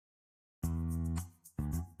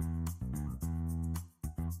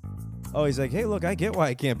Oh, he's like, hey, look, I get why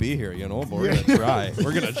I can't be here, but we're going to try.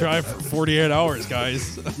 We're going to try for 48 hours,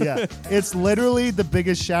 guys. Yeah, it's literally the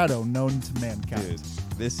biggest shadow known to mankind. Dude,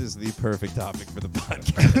 this is the perfect topic for the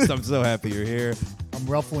podcast. I'm so happy you're here. I'm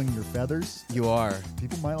ruffling your feathers. You are.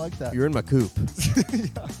 People might like that. You're in my coop.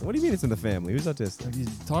 Yeah. What do you mean it's in the family? Who's autistic? Have you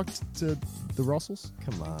talked to the Russells?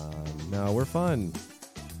 Come on. No, we're fun.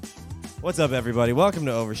 What's up, everybody? Welcome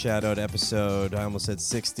to Overshadowed episode, I almost said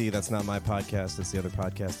 60. That's not my podcast. That's the other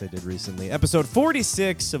podcast I did recently. Episode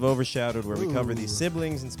 46 of Overshadowed, where we cover the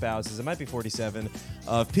siblings and spouses. It might be 47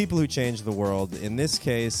 of people who changed the world. In this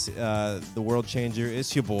case, the world changer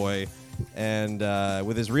is your boy, and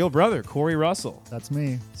with his real brother, Cory Russell. That's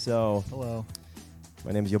me. So, hello.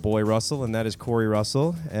 My name is your boy Russell, and that is Cory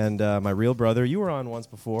Russell. And my real brother, you were on once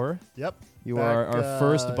before. Yep. You are our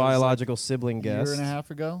first biological sibling a guest. year and a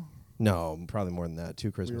half ago. No, probably more than that.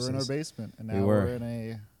 2 Christmases. We were in our basement, and now we're in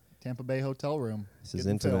a Tampa Bay hotel room. This is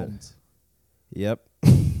intimate. Filmed. Yep.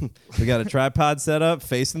 We got a tripod set up,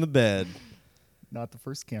 facing the bed. Not the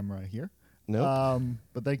first camera here. Nope.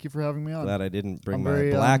 But thank you for having me on. Glad I didn't bring my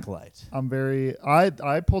black light.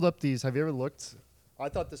 I pulled up these. Have you ever looked? I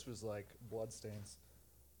thought this was like blood stains.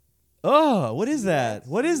 Oh, what is that?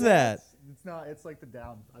 What is that? It's not. It's like the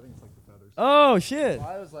down. I think it's like the feathers. Oh shit!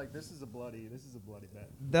 I was like, this is a bloody bed.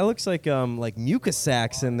 That looks like mucus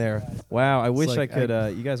sacs in there. Wow, I wish I could.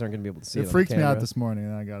 You guys aren't gonna be able to see it. It freaked me out this morning,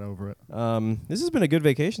 and I got over it. This has been a good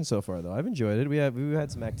vacation so far, though. I've enjoyed it. We've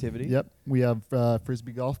had some activity. Yep, we have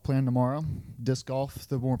frisbee golf planned tomorrow. Disc golf,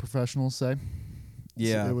 the more professionals say.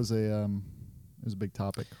 Yeah, so it was a big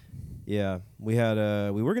topic. Yeah, we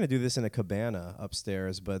were going to do this in a cabana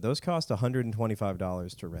upstairs, but those cost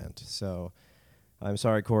 $125 to rent. So I'm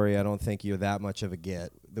sorry, Cory, I don't think you're that much of a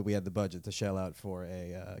get that we had the budget to shell out for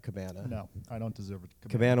a cabana. No, I don't deserve it.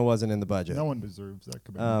 Cabana wasn't in the budget. No one deserves that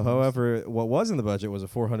cabana. However, what was in the budget was a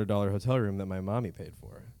 $400 hotel room that my mommy paid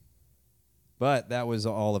for. But that was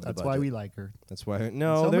all of the budget. That's why we like her. That's why.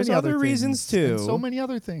 No, there's other reasons too. And so many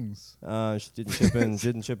other things. She didn't chip in.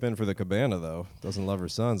 Didn't chip in for the cabana though. Doesn't love her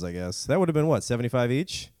sons, I guess. That would have been what, 75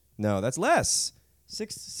 each? No, that's less.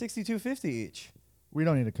 62.50 each. We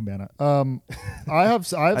don't need a cabana. I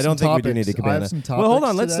have I don't think we do need a cabana. I have some topics. Well, hold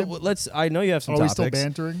on. Let's. I know you have some topics. Are we still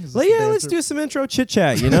bantering? Let's do some intro chit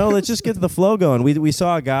chat. Let's just get the flow going. We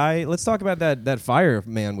saw a guy. Let's talk about that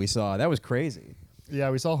fireman we saw. That was crazy. Yeah,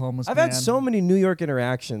 we saw homeless I've man. had so many New York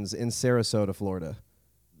interactions in Sarasota, Florida.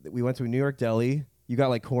 We went to a New York deli. You got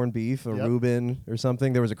like corned beef or Reuben or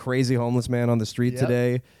something. There was a crazy homeless man on the street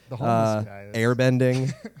today. The homeless guy.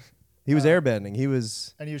 Airbending. He was airbending. He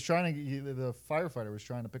was... And he was trying to... The firefighter was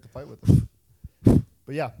trying to pick a fight with him.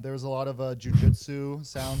 But yeah, there was a lot of jujitsu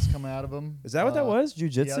sounds coming out of him. Is that what that was?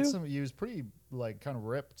 Jujitsu? He was pretty kind of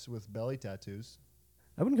ripped with belly tattoos.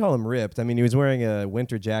 I wouldn't call him ripped. I mean, he was wearing a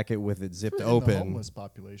winter jacket with it zipped open. The homeless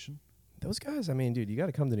population. Those guys, I mean, dude, you got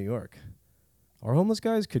to come to New York. Our homeless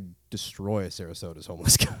guys could destroy Sarasota's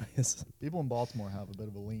homeless guys. People in Baltimore have a bit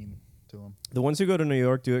of a lean to them. The ones who go to New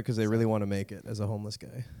York do it because they really want to make it as a homeless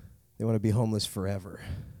guy. They want to be homeless forever.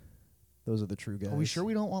 Those are the true guys. Are we sure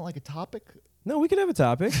we don't want like a topic? No, we could have a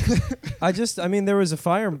topic. There was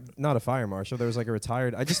not a fire marshal. There was like a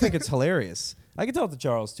retired. I just think it's hilarious. I can tell it to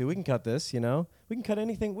Charles too. We can cut this, We can cut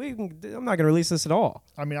anything. I'm not going to release this at all.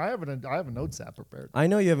 I mean, I have a notes app prepared. I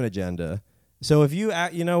know you have an agenda. So if you,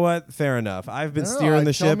 you know what? Fair enough. I've been steering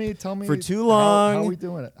the ship for too long. How are we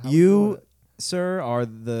doing it? You, sir, are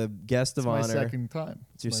the guest of honor. It's my second time.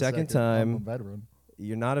 It's your second time. I'm a veteran.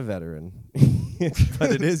 You're not a veteran,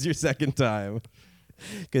 but it is your second time.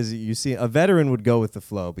 Because you see, a veteran would go with the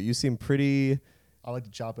flow, but you seem pretty... I like to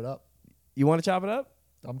chop it up. You want to chop it up?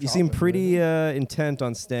 You seem pretty intent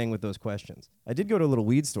on staying with those questions. I did go to a little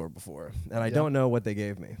weed store before, and I don't know what they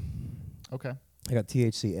gave me. Okay. I got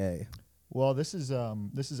THCA. Well, this is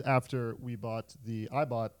after I bought the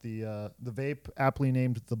vape aptly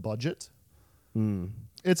named The Budget.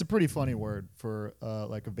 It's a pretty funny word for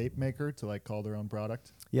like a vape maker to like call their own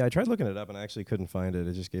product. Yeah, I tried looking it up and I actually couldn't find it.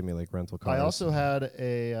 It just gave me like rental cars. I also had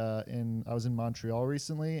I was in Montreal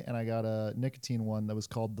recently and I got a nicotine one that was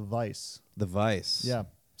called The Vice. The Vice. Yeah.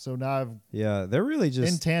 So now they're really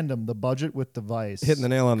just in tandem, The Budget with The Vice. Hitting the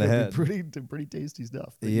nail on the head. Pretty tasty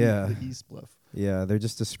stuff. The e-spliff. Yeah, they're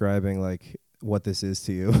just describing like what this is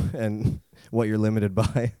to you and what you're limited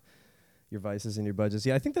by. Your vices and your budgets.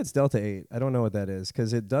 Yeah, I think that's Delta 8. I don't know what that is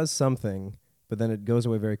because it does something, but then it goes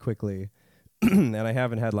away very quickly. And I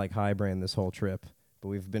haven't had like high brain this whole trip, but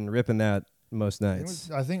we've been ripping that most nights.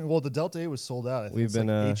 I think the Delta 8 was sold out. I think we've been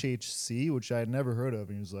like HHC, which I had never heard of,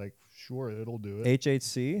 and he was like, "Sure, it'll do it."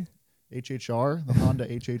 HHC, HHR, the Honda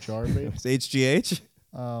HHR vape. It's HGH.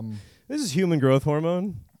 This is human growth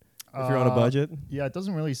hormone. if you're on a budget? Yeah, it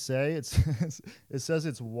doesn't really say. It says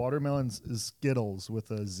it's watermelon Skittles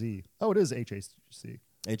with a Z. Oh, it is HHC.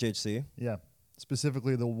 HHC? Yeah,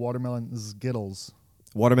 specifically the watermelon Skittles.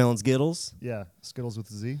 Watermelon Skittles? Yeah, Skittles with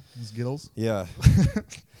a Z. Skittles. Yeah.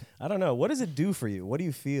 I don't know. What does it do for you? What do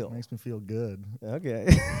you feel? Makes me feel good. Okay.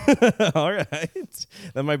 All right.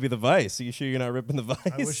 That might be the Vice. Are you sure you're not ripping the Vice?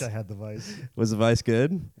 I wish I had the Vice. Was the Vice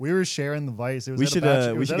good? We were sharing the Vice. It was We at should,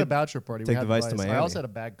 a, we should a bachelor party. take We had the Vice to Miami. I also had a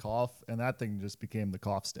bad cough, and that thing just became the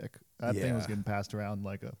cough stick. That thing was Yeah. getting passed around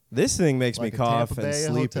like a This thing makes like me a cough Tampa and Bay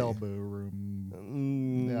sleepy. hotel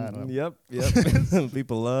room. Yeah, I don't know. Yep.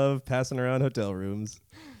 People love passing around hotel rooms.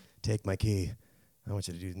 Take my key. I want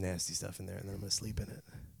you to do nasty stuff in there, and then I'm going to sleep in it.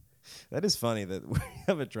 That is funny that we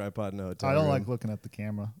have a tripod in a hotel I don't room. like looking at the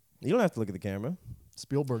camera. You don't have to look at the camera.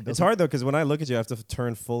 Spielberg. It's hard, though, because when I look at you, I have to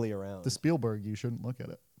turn fully around. The Spielberg, you shouldn't look at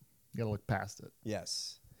it. You got to look past it.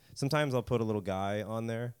 Yes. Sometimes I'll put a little guy on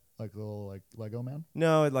there. Like the little like Lego man.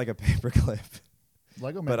 No, like a paper clip.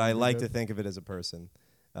 Lego man. But I would be like good. to think of it as a person.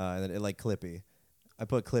 And then it like Clippy. I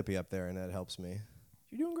put Clippy up there, and that helps me.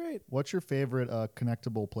 You're doing great. What's your favorite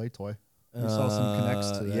connectable play toy? We saw some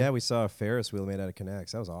Connects today. Yeah, we saw a Ferris wheel made out of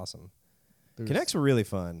Connects. That was awesome. Connects were really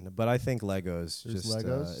fun, but I think Legos There's just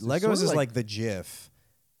Legos? Legos Sort of is like- like the GIF,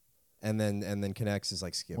 and then Connects is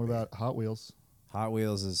like Skippy. What about Hot Wheels? Hot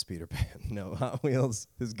Wheels is Peter Pan? No, Hot Wheels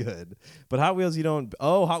is good, but Hot Wheels you don't.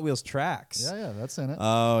 Oh, Hot Wheels tracks. Yeah, that's in it.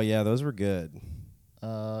 Oh yeah, those were good.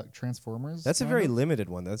 Transformers. That's a kind very of? limited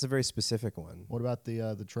one. That's a very specific one. What about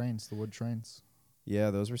the trains, the wood trains?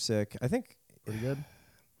 Yeah, those were sick. I think Pretty good.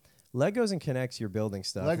 Legos and Connects, you're building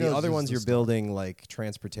stuff. Legos The other is ones, the you're stuff. building like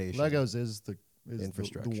transportation. Legos is the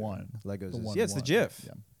infrastructure. The one. Legos The is one, yeah, it's the one. GIF.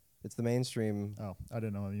 Yeah. It's the mainstream Oh, I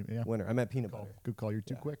didn't know. Yeah. winner. I meant peanut butter. Good call. You're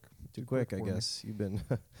too Yeah. quick. Too quick, I for me. guess. You've been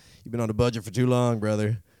on a budget for too long,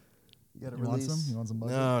 brother. You got You want some? You want some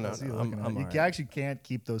budget? No, no, I see you no. looking at it. I'm You all right. actually can't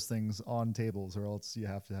keep those things on tables, or else you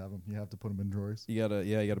have to have them. You have to put them in drawers. You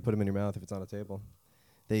gotta put them in your mouth if it's on a table.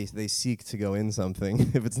 They seek to go in something.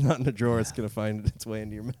 If it's not in a drawer, it's gonna find its way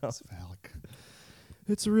into your mouth. It's phallic.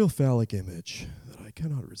 It's a real phallic image that I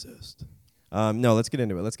cannot resist. No, let's get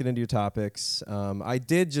into it. Let's get into your topics. I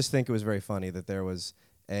did just think it was very funny that there was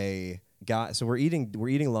a guy. So we're eating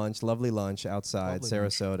lunch, lovely lunch outside Lovely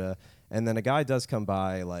lunch. Sarasota, and then a guy does come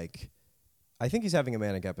by. Like, I think he's having a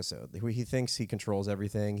manic episode. He thinks he controls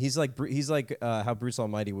everything. He's like how Bruce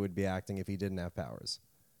Almighty would be acting if he didn't have powers.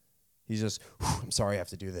 He's just, I'm sorry I have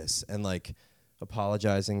to do this, and like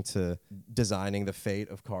apologizing to designing the fate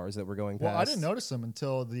of cars that were going past. Well, I didn't notice him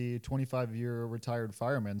until the 25-year retired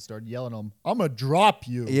fireman started yelling at him, "I'm gonna drop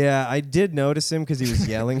you." Yeah, I did notice him because he was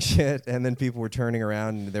yelling shit, and then people were turning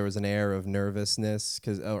around, and there was an air of nervousness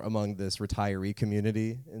because among this retiree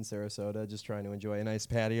community in Sarasota, just trying to enjoy a nice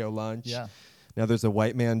patio lunch. Yeah. Now there's a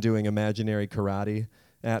white man doing imaginary karate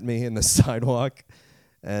at me in the sidewalk,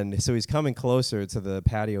 and so he's coming closer to the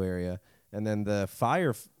patio area, and then the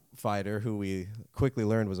firefighter, who we quickly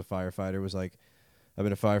learned was a firefighter, was like, "I've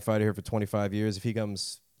been a firefighter here for 25 years.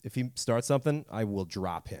 If he starts something, I will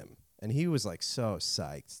drop him." And he was like so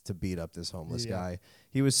psyched to beat up this homeless guy.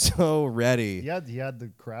 He was so ready He had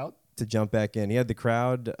the crowd. to jump back in. He had the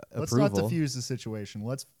crowd Let's approval. not diffuse the situation.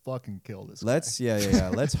 Let's fucking kill this. Let's guy. yeah.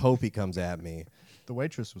 Let's hope he comes at me. The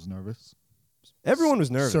waitress was nervous. Everyone was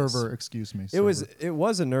nervous. Server, excuse me. It was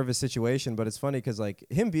server. a nervous situation, but it's funny because like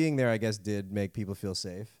him being there, I guess, did make people feel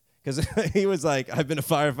safe. Because he was like, "I've been a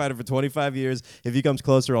firefighter for 25 years. If he comes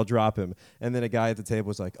closer, I'll drop him." And then a guy at the table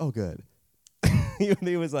was like, "Oh, good."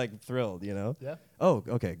 he was like thrilled, you know. Yeah. Oh,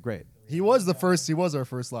 okay, great. He was the first. He was our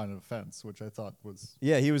first line of defense, which I thought was.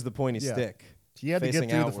 Yeah, he was the pointy Yeah. stick. He had to get facing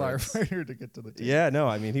through outwards. the firefighter to get to the team. Yeah, no,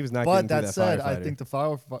 I mean he was not. But getting through that said, I firefighter. think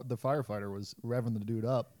the firefighter was revving the dude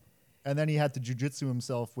up, and then he had to jujitsu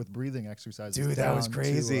himself with breathing exercises. Dude, that was down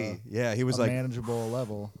crazy. To Yeah, he was a like, manageable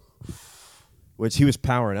level. which he was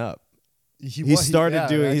powering up. He started yeah,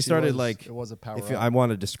 doing- it he actually started was- like- it was a power If up. you, I want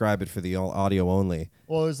to describe it for the audio only.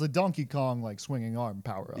 Well, it was the Donkey Kong like swinging arm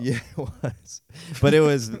power up. Yeah, it was. But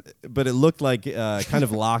it looked like kind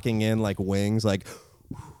of locking in like wings, like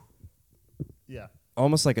Yeah.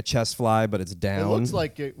 almost like a chest fly, but it's down. It looks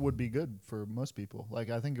like it would be good for most people. Like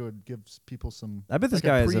I think it would give people some. I bet this like a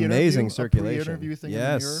guy has pre-interview- amazing a circulation. pre-interview thing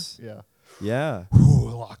Yes. in the mirror. Yeah. Yeah. Ooh,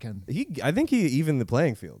 lock in. I think he evened the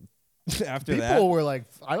playing field. After People that, were like,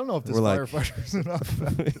 I don't know if this We're like- firefighter's enough.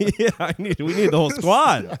 yeah, we need the whole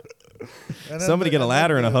squad. And then Somebody get a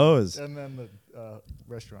ladder and a hose. And then the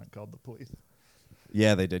restaurant called the police.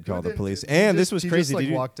 Yeah, they did call the police. He And this just- was he crazy. Just, like,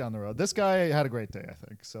 Did you? walked down the road. This guy had a great day, I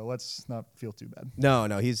think. So let's not feel too bad. No,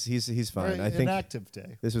 he's fine. Or I think an active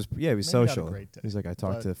day. this was he was Maybe not a social. great day, He's like, I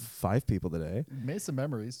talked to 5 people today. Made some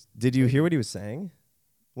memories. Did you hear what he was saying?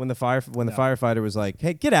 When the No. firefighter was like,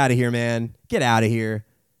 "Hey, get out of here, man. Get out of here."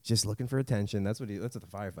 Just looking for attention. That's what the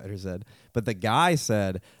firefighter said. But the guy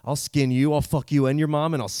said, "I'll skin you. I'll fuck you and your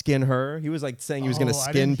mom, and I'll skin her." He was like saying he was going to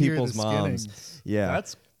I skin didn't hear people's the moms. skinnings. Yeah.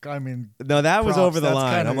 That's, I mean, No, that was props. over the That's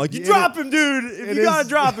line. kinda- I'm like, you it drop is- him, dude. If it you gotta is-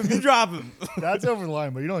 drop him, you drop him. that's over the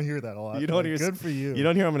line, but you don't hear that a lot. You don't Like, hear. Good for you. You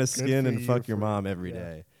don't hear I'm gonna Good skin for and you fuck your for- mom every yeah.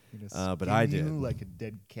 day. You're gonna But skin I you did. like a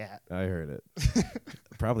dead cat. I heard it.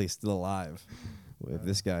 Probably still alive. If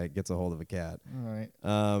this guy gets a hold of a cat. All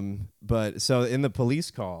right. But so in the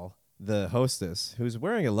police call, the hostess, who's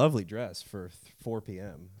wearing a lovely dress for 4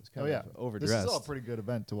 p.m. was kind of overdressed. This is all a pretty good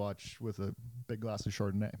event to watch with a big glass of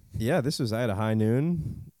Chardonnay. Yeah, I had a high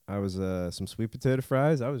noon. I was some sweet potato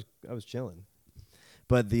fries. I was chilling.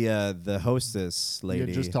 But the hostess lady. You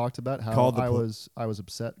had just talked about how called the I was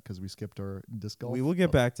upset because we skipped our disc golf. We will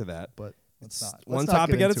get back to that. but let's not. one let's not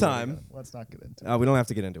topic get at a into it time. again. Let's not get into it. We don't have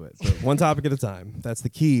to get into it. But one topic at a time. That's the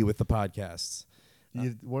key with the podcasts.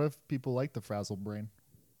 What if people like the frazzle brain?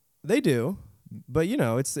 They do, but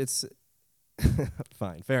it's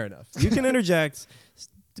fine. Fair enough. You can interject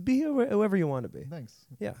to be whoever you want to be. Thanks.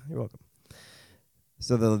 Yeah, you're welcome.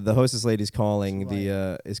 So the hostess lady's calling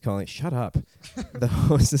Shut up. The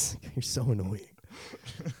hostess. You're so annoying.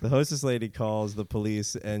 The hostess lady calls the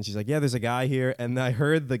police and she's like, "Yeah, there's a guy here." And I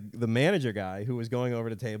heard the manager guy who was going over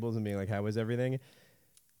to tables and being like, "How was everything?"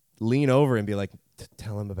 lean over and be like,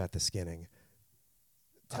 "Tell him about the skinning.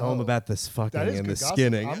 Tell him about this fucking That is and good the gossip.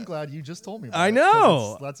 skinning." I'm glad you just told me. I About it,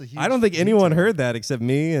 'cause know. that's a huge I don't think anyone detail. heard that except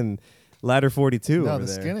me and Ladder 42 No, over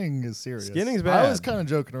the there. skinning is serious. Skinning's I was bad. kind of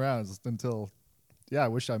joking around until. Yeah, I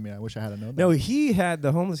wish I had known that. No,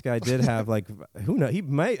 the homeless guy did have like, who knows? He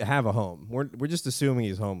might have a home. We're just assuming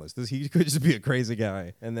he's homeless. He could just be a crazy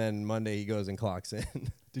guy. And then Monday he goes and clocks in.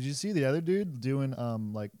 Did you see the other dude doing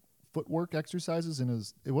like footwork exercises in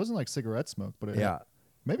his? It wasn't like cigarette smoke, but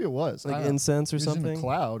maybe it was Like I don't know. incense or He was in something. a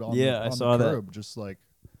cloud on Yeah, the, I on saw the that. curb, just like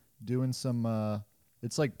doing some.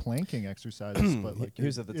 It's like planking exercises, but like He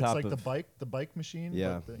was at the it's top like of- the bike machine.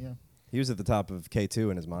 Yeah. but yeah. He was at the top of K2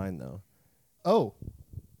 in his mind, though. Oh,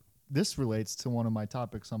 this relates to one of my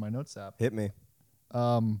topics on my notes app. Hit me.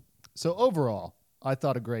 So overall, I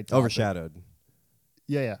thought a great topic. Overshadowed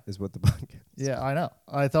Yeah. is what the podcast. Yeah, I know.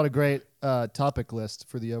 I thought a great topic list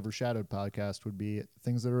for the Overshadowed podcast would be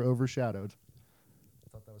things that are overshadowed. I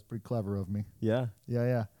thought that was pretty clever of me. Yeah.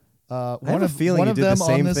 Yeah. I have a feeling you did the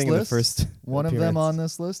same thing in the first One of them on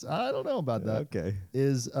appearance. this list, I don't know about that, Okay.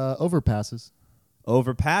 is overpasses.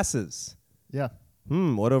 Overpasses. Yeah.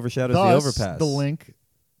 What overshadows the Thus, overpass? the link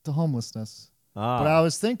to homelessness. But I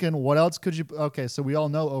was thinking, what else could you... Okay, so we all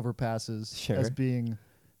know overpasses Sure. as being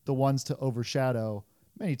the ones to overshadow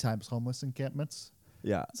many times homeless encampments.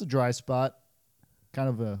 Yeah. It's a dry spot, kind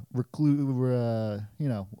of a what's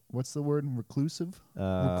the word? Reclusive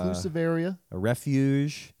area. A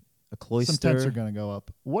refuge, a cloister. Some tents are going to go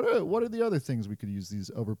up. What are the other things we could use these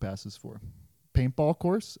overpasses for? Paintball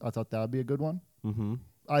course. I thought that would be a good one. Mm-hmm.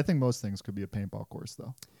 I think most things could be a paintball course,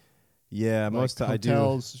 though. Yeah, Like most I do.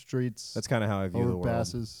 hotels, streets. That's kind of how I view the world.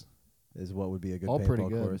 overpasses. Is what would be a good All pretty paintball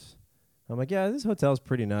good. course. I'm like, yeah, this hotel's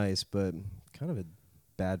pretty nice, but kind of a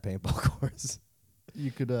bad paintball course. You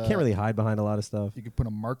could Can't really hide behind a lot of stuff. You could put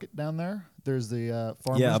a market down there. There's the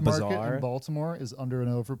farmers Yeah, a market bazaar. in Baltimore is under an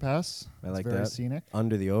overpass. I It's like very that. scenic.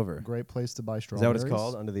 Under the over. Great place to buy Is strawberries. that what it's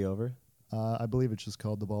called? Under the over? I believe it's just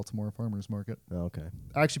called the Baltimore Farmers Market. Oh, okay.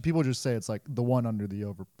 Actually, people just say it's like the one under the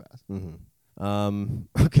overpass. Mm-hmm.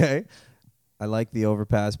 Okay. I like the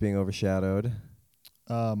overpass being overshadowed.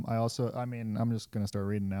 I'm just gonna start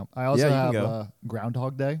reading now. I also Yeah, you have can go.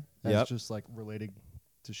 Groundhog Day. That's Yep. just like related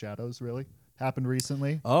to shadows. Really happened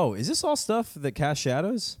recently. Oh, is this all stuff that casts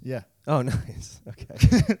shadows? Yeah. Oh, nice.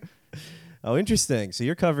 Okay. Oh, interesting. So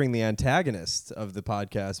you're covering the antagonist of the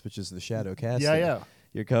podcast, which is the shadow casting. Yeah.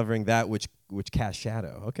 You're covering that which casts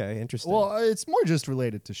shadow. Okay, interesting. Well, it's more just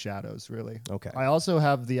related to shadows, really. Okay. I also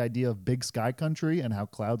have the idea of big sky country and how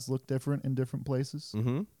clouds look different in different places.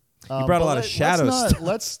 Mm-hmm. You brought a lot of shadow stuff.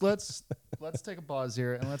 Let's take a pause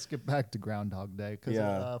here and let's get back to Groundhog Day because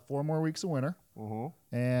Yeah. 4 more weeks of winter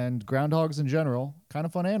Mm-hmm. and groundhogs in general, kind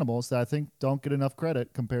of fun animals that I think don't get enough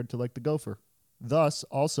credit compared to like the gopher. Thus,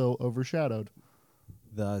 also overshadowed.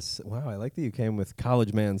 Thus, wow, I like that you came with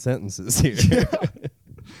college man sentences here.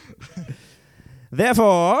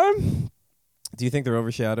 Therefore, Do you think they're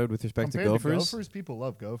overshadowed with respect to Compared gophers? gophers, people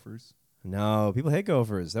love gophers. No, people hate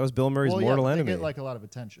gophers. That was Bill Murray's mortal they enemy. get like a lot of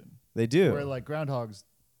attention. They do. Where like groundhogs,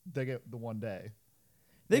 they get the one day.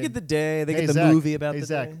 They get the day. They Hey, get the Zach, movie about the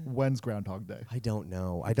Zach, day. when's Groundhog Day? I don't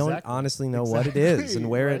know. I don't Exactly. honestly know what it is and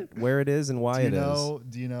where Right? where it is and why it is.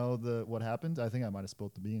 Do you know what happened? I think I might have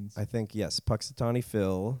spilled the beans. I think yes, Puxatawny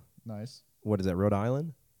Phil. Nice. What is that? Rhode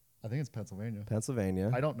Island, I think it's Pennsylvania. Pennsylvania.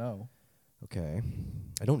 I don't know. Okay,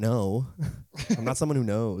 I don't know. I'm not someone who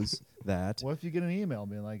knows that. What if you get an email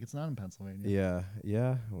being like, it's not in Pennsylvania?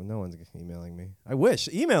 Yeah. Well, no one's emailing me. I wish.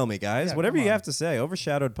 Email me, guys. Yeah, Whatever come you on. have to say.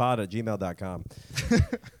 Overshadowedpod@gmail.com.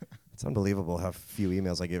 It's unbelievable how few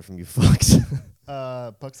emails I get from you fucks.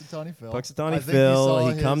 Puxatawny Phil. Puxatawny I think Phil,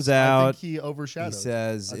 he his- comes I out. think he overshadowed. He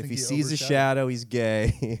says I if think he sees a overshadowed. shadow, he's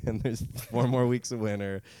gay, and there's 4 more weeks of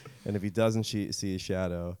winter. And if he doesn't see a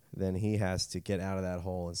shadow, then he has to get out of that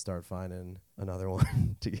hole and start finding another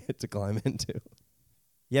one to climb into.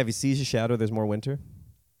 Yeah, if he sees a shadow, there's more winter.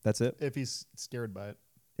 That's it. If he's scared by it.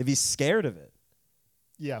 If he's scared of it.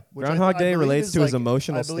 Yeah. Groundhog Day believe relates is to his like-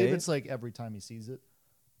 emotional I believe state? it's like every time he sees it.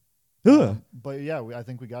 Ugh. But yeah, I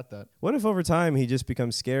think we got that. What if over time he just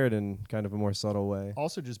becomes scared in kind of a more subtle way?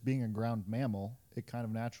 Also, just being a ground mammal, it kind of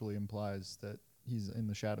naturally implies that he's in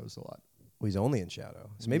the shadows a lot. Well, he's only in shadow.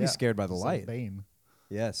 So maybe Yeah, he's scared by the just like light. Bane.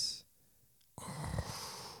 Yes.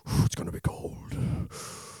 It's gonna be cold.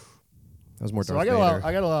 That was more So Darth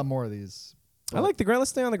I got a lot more of these. I like the ground. Let's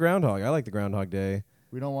stay on the groundhog. I like the Groundhog Day.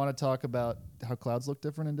 We don't want to talk about how clouds look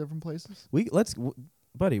different in different places.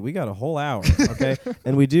 Buddy. We got a whole hour, okay?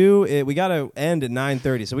 And we got to end at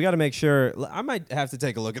 9:30, so we got to make sure. I might have to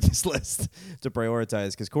take a look at this list to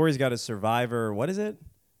prioritize because Corey's got a Survivor. What is it?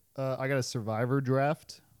 I got a Survivor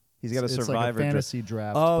draft. He's got a It's Survivor like a fantasy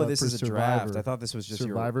draft. Oh, but this for is a Survivor. draft. I thought this was just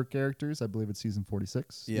Survivor characters. I believe it's season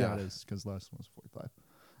 46. Yeah. It is because last one was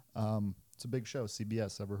 45. It's a big show.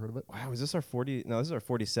 CBS. Ever heard of it? Wow, is this our 40? No, this is our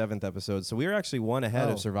 47th episode. So we were actually one ahead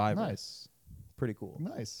of Survivor. Nice. Pretty cool.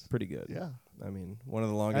 Nice. Pretty good. Yeah. I mean, one of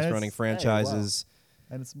the longest it's- running hey, franchises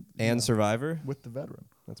And it's and Survivor. with the veteran.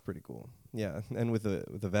 That's pretty cool. Yeah, and with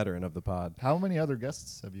the veteran of the pod. How many other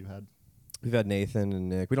guests have you had? We've had Nathan and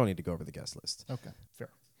Nick. We don't need to go over the guest list. Okay, fair.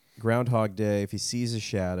 Groundhog Day, if he sees a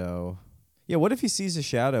shadow. Yeah, what if he sees a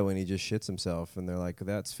shadow and he just shits himself and they're like,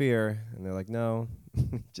 that's fear. And they're like, no,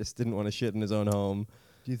 just didn't want to shit in his own home.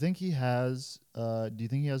 Do you think he has a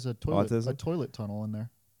toilet Autism? toilet tunnel in there?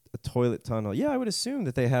 A toilet tunnel. Yeah, I would assume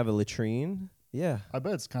that they have a latrine. Yeah. I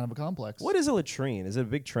bet it's kind of a complex. What is a latrine? Is it a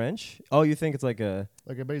big trench? Oh, you think it's like Like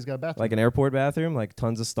everybody's got a bathroom. an airport bathroom, like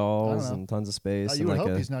tons of stalls know. and tons of space, You and would like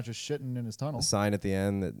hope a he's not just shitting in his tunnel. sign at the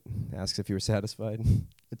end that asks if you were satisfied.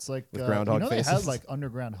 It's like with groundhog they had faces. like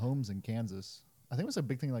underground homes in Kansas. I think it was a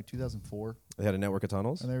big thing in like 2004, They had a network of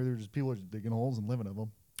tunnels. and they were just people just digging holes and living in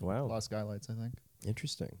them. A Wow, lot of skylights, I think,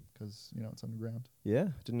 interesting. because it's underground. Yeah,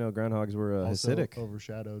 didn't know groundhogs were Also Hasidic.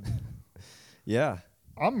 overshadowed. Yeah,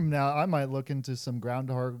 I might look into some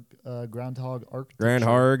groundhog architecture.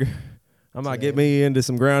 groundhog. I might get Today. me into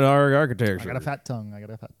some groundhog I architecture. got a fat tongue.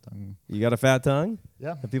 You got a fat tongue?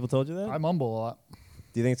 Yeah, Have people told you that? I mumble a lot.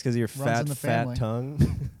 Do you think it's because of your Runs in the fat family.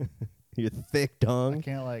 tongue? Your thick I tongue?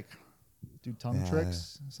 can't like do tongue Yeah.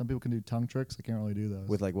 tricks. Some people can do tongue tricks. I can't really do those.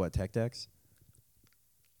 With like what, tech decks?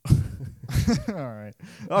 All right.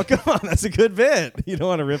 Oh, come on. That's a good bit. You don't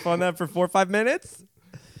want to riff on that for 4 or 5 minutes?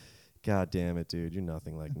 God damn it, dude. You're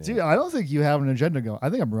nothing like Nick. Dude, I don't think you have an agenda going. I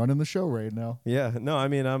think I'm running the show right now. Yeah. No, I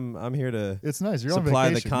mean, I'm here to It's nice. You're supply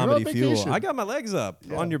on the vacation. comedy You're on fuel. vacation. I got my legs up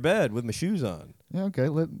Yeah. on your bed with my shoes on. Yeah, okay.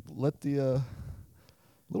 Let the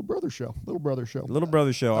little brother show. Little brother show. Little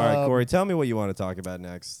brother show. All right, Um, Corey, tell me what you want to talk about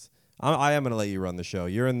next. I am going to let you run the show.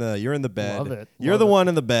 You're in the bed. Love it. You're Love the it. one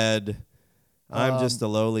in the bed. I'm just a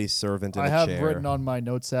lowly servant in I a have chair. written on my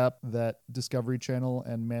notes app that Discovery Channel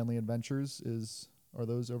and Manly Adventures are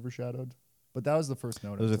those overshadowed. But that was the first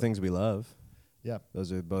note. Those are things we love. Yeah.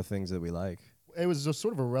 Those are both things that we like. It was just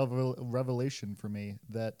sort of a revelation for me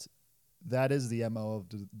that is the MO of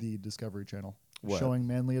the Discovery Channel. What? Showing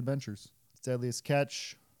Manly Adventures. Deadliest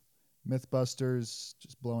Catch, Mythbusters,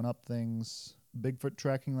 just blowing up things, Bigfoot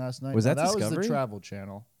tracking last night. Was Now, that was Discovery? the Travel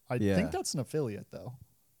Channel. I Yeah. think that's an affiliate, though.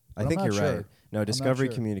 I But think I'm you're not right. sure. No, not Discovery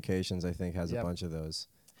sure. Communications, I think, has Yep. a bunch of those.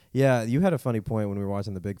 Yeah, you had a funny point when we were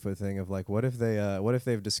watching the Bigfoot thing of like, what if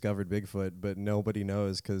they've discovered Bigfoot, but nobody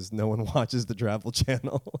knows because no one watches the Travel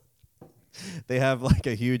Channel. They have like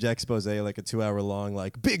a huge expose, like a 2-hour long,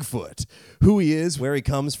 like Bigfoot, who he is, where he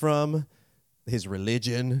comes from, his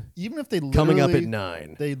religion, Even if they coming up at literally-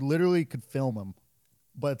 9. They literally could film him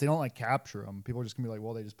But if they don't like capture them, people are just gonna be like,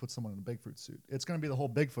 well, they just put someone in a Bigfoot suit. It's gonna be the whole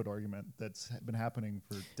Bigfoot argument that's been happening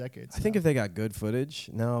for decades. I think if they got good footage,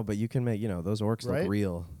 no, but you can make, those orcs Right? look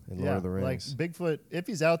real in Lord of the Rings. Like Bigfoot, if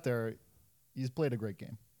he's out there, he's played a great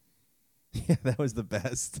game. Yeah, that was the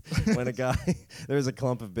best. When there was a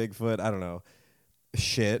clump of Bigfoot, I don't know,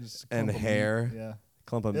 shit and hair. Yeah.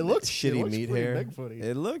 Clump of It shitty looks meat pretty hair. Bigfooty.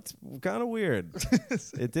 It looked kind of weird.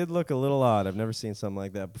 It did look a little odd. I've never seen something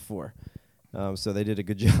like that before. So they did a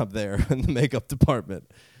good job there in the makeup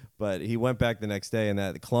department. But he went back the next day, and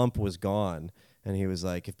that clump was gone. And he was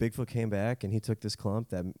like, if Bigfoot came back and he took this clump,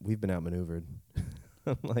 that we've been outmaneuvered.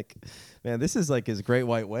 I'm like, man, this is like his great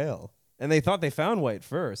white whale. And they thought they found white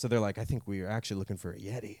fur. So they're like, I think we are actually looking for a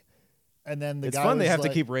Yeti. And then it's fun. They have to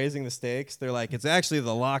keep raising the stakes. They're like, it's actually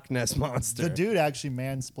the Loch Ness monster. The dude actually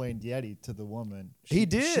mansplained Yeti to the woman. He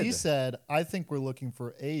did. She said, I think we're looking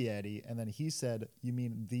for a Yeti. And then he said, you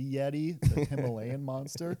mean the Yeti, the Himalayan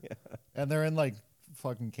monster? Yeah. And they're in like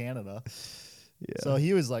fucking Canada. Yeah. So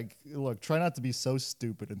he was like, look, try not to be so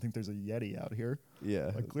stupid and think there's a Yeti out here.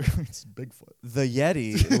 Yeah. Like clearly it's Bigfoot. The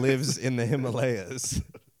Yeti lives in the Himalayas.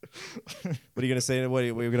 What are you going to say?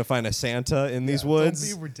 We're going to find a Santa in these woods?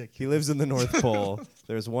 Don't be ridiculous. He lives in the North Pole.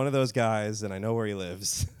 There's one of those guys, and I know where he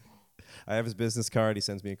lives. I have his business card. He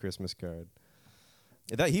sends me a Christmas card.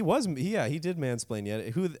 He did mansplain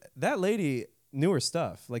Yeti. That lady knew her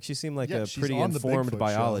stuff. Like, she seemed like a pretty informed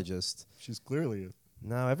biologist. She's clearly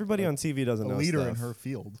no, everybody on TV doesn't know a leader stuff. in her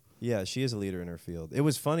field. Yeah, she is a leader in her field. It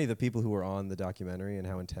was funny, the people who were on the documentary and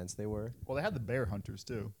how intense they were. Well, they had the bear hunters,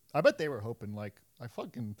 too. I bet they were hoping, like, I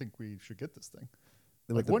fucking think we should get this thing.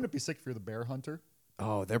 Like, wouldn't it be sick if you're the bear hunter?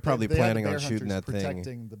 Oh, they're probably planning on shooting that thing.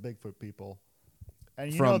 Protecting the Bigfoot people.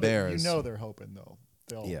 And from bears. They're hoping, though.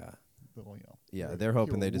 They're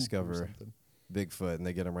hoping they discover Bigfoot and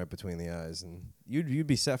they get him right between the eyes. And you'd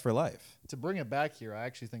be set for life. To bring it back here, I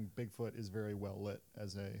actually think Bigfoot is very well lit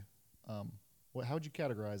as a... how would you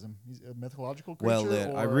categorize him? He's a mythological creature. Well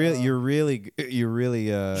lit. You're really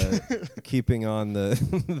keeping on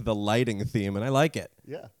the the lighting theme, and I like it.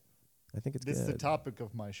 Yeah, I think it's this good. is the topic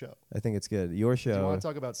of my show. I think it's good. Your show. Do you want to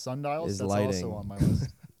talk about sundials? That's lighting. also on my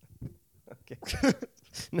list. Okay.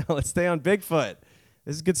 No, let's stay on Bigfoot.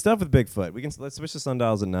 This is good stuff with Bigfoot. Let's switch to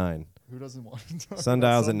sundials at 9. Who doesn't want to talk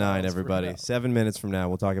sundials about at 9, sundials everybody. 7 minutes from now,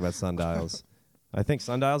 we'll talk about sundials. I think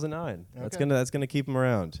sundials at 9. Okay. That's gonna keep them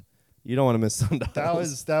around. You don't want to miss sundials.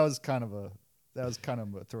 That was kind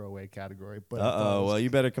of a throwaway category. But well, you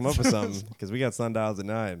better come up with something because we got sundials at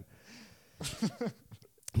 9.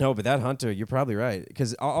 No, but that hunter, you're probably right.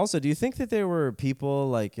 Because also, do you think that there were people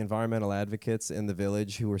like environmental advocates in the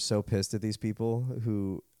village who were so pissed at these people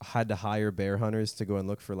who had to hire bear hunters to go and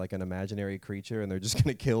look for like an imaginary creature, and they're just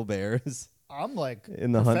gonna kill bears? I'm like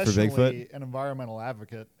in the hunt for Bigfoot, an environmental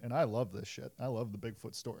advocate, and I love this shit. I love the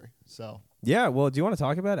Bigfoot story. So yeah, well, do you want to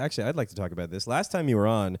talk about it? Actually, I'd like to talk about this. Last time you were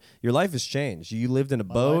on, your life has changed. You lived in a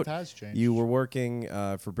boat. My life has changed. You were working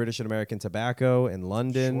for British and American Tobacco in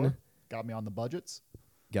London. Sure. Got me on the budgets.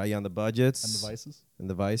 Got you on the budgets. And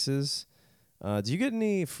the vices. Did you get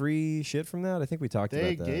any free shit from that? I think we talked about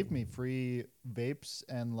that. They gave me free vapes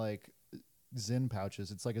and like Zyn pouches.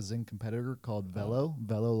 It's like a Zyn competitor called Velo.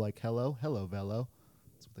 Velo like hello Velo.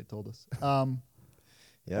 That's what they told us.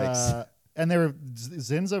 Yikes. And they were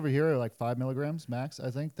Zyns over here are like 5 milligrams max.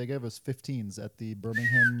 I think they gave us 15s at the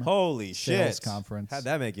Birmingham Holy sales shit conference. How'd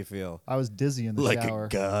that make you feel? I was dizzy in the shower.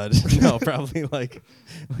 Like a god. No, probably like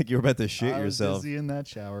you were about to shit yourself. I was dizzy in that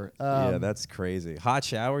shower. Yeah, that's crazy. Hot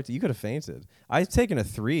shower? You could have fainted. I've taken a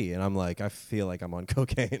 3, and I'm like, I feel like I'm on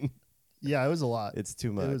cocaine. Yeah, it was a lot. It's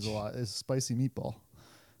too much. It was a lot. It's a spicy meatball.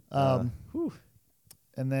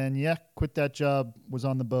 And then, quit that job, was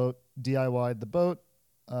on the boat, DIY'd the boat,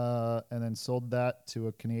 and then sold that to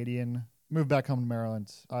a Canadian. Moved back home to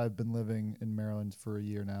Maryland. I've been living in Maryland for a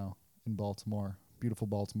year now in Baltimore. Beautiful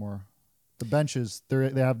Baltimore. The benches,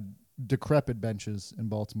 they have decrepit benches in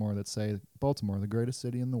Baltimore that say, Baltimore, the greatest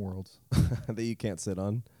city in the world. That you can't sit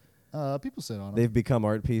on. People sit on them. They've become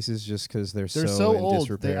art pieces just because they're so in old.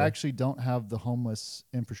 disrepair. They actually don't have the homeless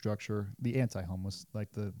infrastructure, the anti-homeless,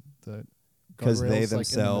 like the because they guardrails,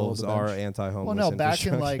 themselves like, in the are bench. anti-homeless. Well, no, back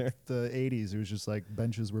in infrastructure. like the 80s, it was just like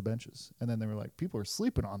benches were benches. And then they were like, people are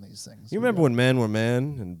sleeping on these things. You remember when men were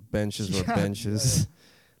men and benches were benches? Yeah.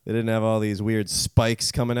 They didn't have all these weird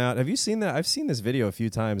spikes coming out. Have you seen that? I've seen this video a few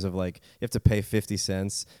times of like, you have to pay 50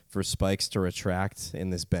 cents for spikes to retract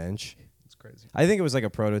in this bench. It's crazy. I think it was like a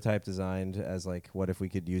prototype designed as like, what if we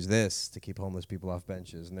could use this to keep homeless people off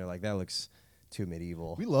benches? And they're like, that looks too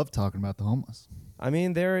medieval. We love talking about the homeless. I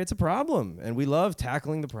mean, it's a problem, and we love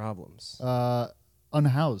tackling the problems.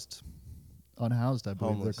 Unhoused, I believe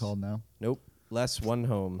homeless. they're called now. Nope. less one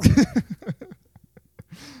home.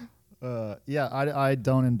 Yeah, I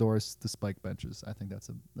don't endorse the spike benches. I think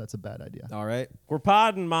that's a bad idea. All right. We're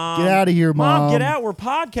podding, Mom. Get out of here, Mom. Get out. We're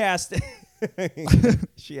podcasting.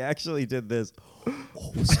 She actually did this.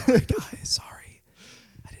 Oh, sorry, guys. Sorry.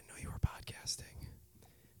 I didn't know you were podcasting.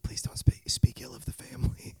 Please don't speak ill of the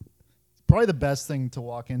family. Probably the best thing to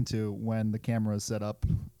walk into when the camera is set up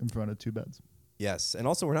in front of two beds. Yes, and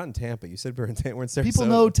also we're not in Tampa. You said we're in Sarasota. People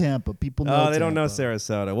know Tampa. People know. Oh, they don't know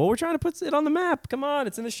Sarasota. Well, we're trying to put it on the map. Come on,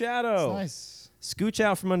 it's in the shadow. It's nice. Scooch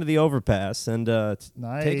out from under the overpass and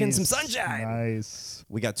take in some sunshine. Nice.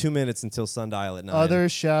 We got 2 minutes until sundial at 9. Other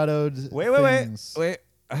shadowed things. Wait.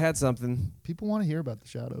 I had something. People want to hear about the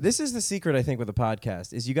shadows. This is the secret, I think, with a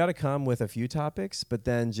podcast, is you got to come with a few topics, but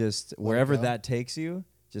then just wherever that takes you,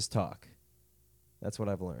 just talk. That's what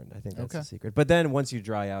I've learned. I think that's the secret. But then once you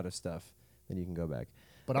dry out of stuff, then you can go back.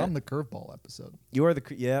 But I'm the curveball episode. You are the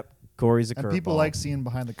Cory's a curveball. And people like seeing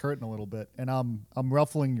behind the curtain a little bit, and I'm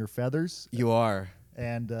ruffling your feathers. You are.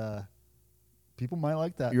 And people might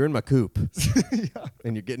like that. You're in my coop. Yeah.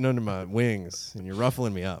 And you're getting under my wings, and you're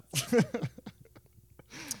ruffling me up.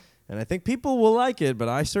 And I think people will like it, but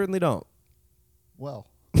I certainly don't. Well.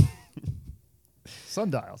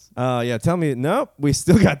 Sundials. Yeah, tell me. Nope, we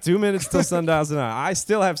still got 2 minutes till sundials, and I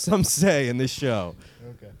still have some say in this show.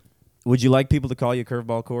 Okay. Would you like people to call you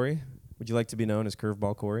Curveball Cory? Would you like to be known as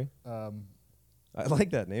Curveball Cory? I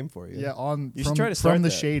like that name for you. Yeah, you should try to start from the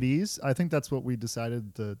that. Shadies. I think that's what we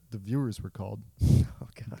decided the viewers were called. Oh,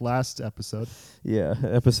 God. Last episode. Yeah,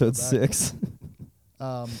 episode 6.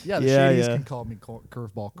 The Shadies can call me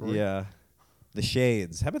Curveball Cory. Yeah. The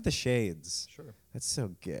Shades. How about the Shades? Sure. That's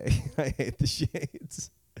so gay. I hate the Shades.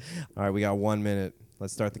 All right, we got 1 minute.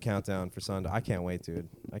 Let's start the countdown for Sunday. I can't wait, dude.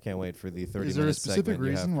 I can't wait for the 30 minutes. Is there a specific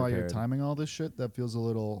reason why you're timing all this shit? That feels a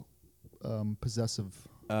little possessive.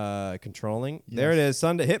 Controlling. Yes. There it is.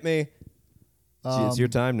 Sunday, hit me. It's your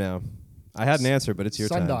time now. I had an answer, but it's your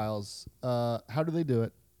time. Sundials. How do they do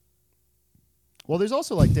it? Well, there's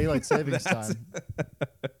also like daylight savings time.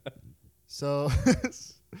 So,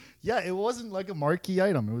 yeah, it wasn't like a marquee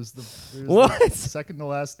item. It was the second to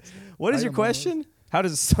last. What is your question? How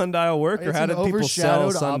does a sundial work, or how did people sell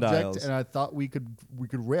sundials? Object, and I thought we could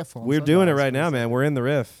riff on. We're doing it right now, man. We're in the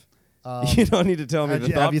riff. You don't need to tell me the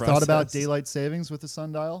thought process. Have you thought about daylight savings with a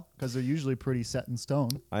sundial? Because they're usually pretty set in stone,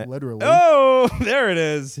 literally. Oh, there it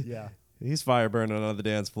is. Yeah. He's fire burning on the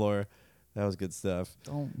dance floor. That was good stuff.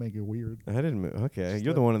 Don't make it weird. I didn't move. Okay,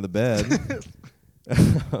 you're the one in the bed.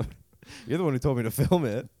 You're the one who told me to film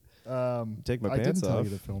it. Take my pants off. I didn't tell you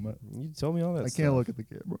to film it. You told me all that stuff. I can't look at the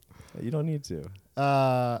camera. You don't need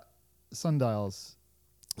to. Sundials.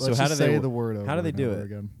 So Let's how just do they say the word over How do they and do over it?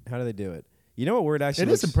 again. How do they do it? You know what word actually? It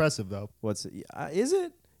is impressive though. What's it? Is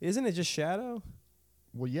it? Isn't it just shadow?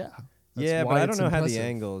 Well, yeah. Yeah, but I don't know how the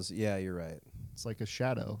angles. Yeah, you're right. It's like a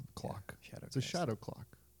shadow clock. It's a shadow clock.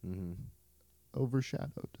 Mm-hmm.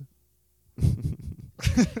 Overshadowed.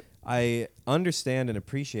 I understand and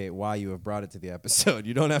appreciate why you have brought it to the episode.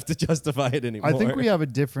 You don't have to justify it anymore. I think we have a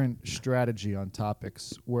different strategy on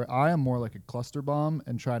topics where I am more like a cluster bomb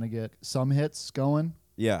and trying to get some hits going.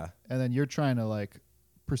 Yeah. And then you're trying to like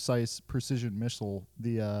precision missile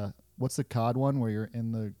the what's the COD one where you're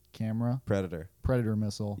in the camera? Predator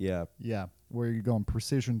missile. Yeah. Yeah. Where you're going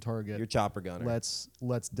precision target. You're chopper gunner.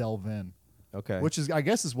 Let's delve in. Okay. Which is I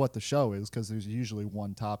guess is what the show is because there's usually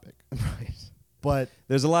one topic. Right. But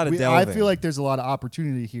there's a lot of delving. I feel like there's a lot of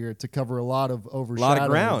opportunity here to cover a lot of overshadowed. A lot of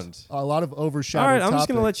ground. A lot of overshadowed. All right, I'm just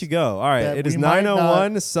going to let you go. All right, it is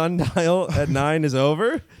 9:01. Sundial at 9 is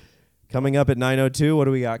over. Coming up at 9:02. What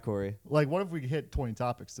do we got, Cory? Like, what if we hit 20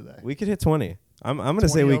 topics today? We could hit 20. I'm going to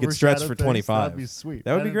say we could stretch for 25. That'd be sweet.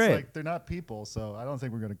 That would be great. Like, they're not people, so I don't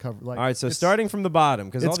think we're going to cover. Like, all right, so starting from the bottom,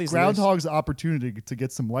 because all these Groundhog's opportunity to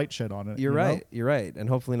get some light shed on it. You're right. You're right, and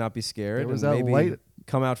hopefully not be scared. Was and that maybe light.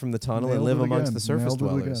 Come out from the tunnel and live amongst the surface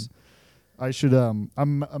dwellers. I should.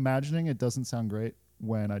 I'm imagining it doesn't sound great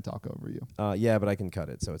when I talk over you. Yeah, but I can cut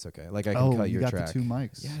it, so it's okay. Like I can cut your track. You got the 2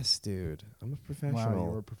 mics. Yes, dude. I'm a professional. Wow,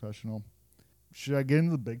 you're a professional. Should I get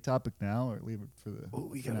into the big topic now or leave it for the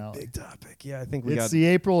we finale? got a big topic. Yeah, I think we got... It's the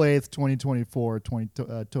April 8th, 2024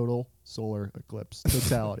 total solar eclipse.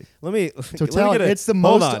 Totality. Let me Totality. It's the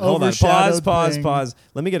most overshadowed Pause.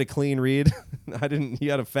 Let me get a clean read. You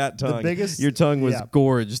had a fat tongue. Your tongue was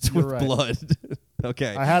gorged with blood.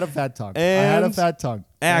 Okay. I had a fat tongue.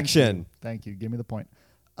 Action. Thank you. Give me the point.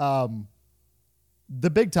 The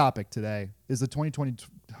big topic today is the 2020...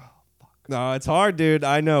 No, it's hard, dude.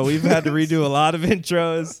 I know. We've had to redo a lot of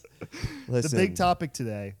intros. Listen. The big topic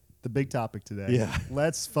today. Yeah.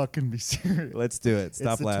 Let's fucking be serious. Let's do it.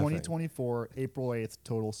 Stop laughing. It's the 2024 April 8th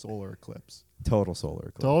total solar eclipse. Total solar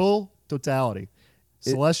eclipse. Totality.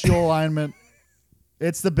 Celestial alignment.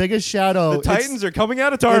 It's the biggest shadow. The Titans are coming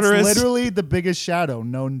out of Tartarus. It's literally the biggest shadow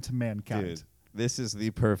known to mankind. Dude, this is the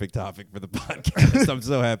perfect topic for the podcast. I'm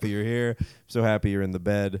so happy you're here. I'm so happy you're in the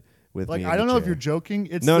bed with me. I don't know if you're joking.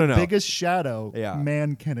 It's the biggest shadow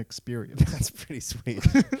man can experience. That's pretty sweet.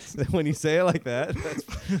 When you say it like that,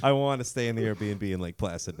 I want to stay in the Airbnb in Lake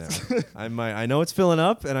Placid now. I know it's filling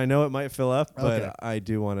up, and I know it might fill up, but I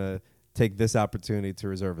do want to take this opportunity to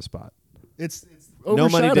reserve a spot. It's no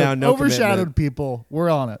money down, no overshadowed commitment. People. We're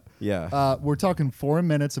on it. Yeah. We're talking 4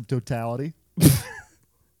 minutes of totality.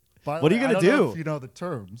 What are you going to do? I don't know if you know the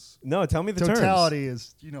terms. No, tell me the terms. Totality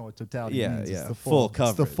is, you know what totality means. Yeah, it's the full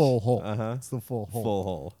coverage. It's the full hole. Uh-huh. It's the full hole. Full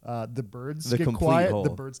hole. The birds The get complete quiet. hole.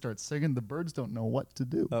 The birds start singing. The birds don't know what to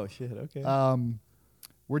do. Oh, shit. Okay.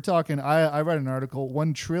 We're talking, I read an article,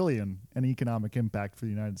 1 trillion in economic impact for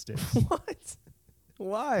the United States. What?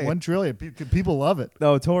 Why? 1 trillion. People love it.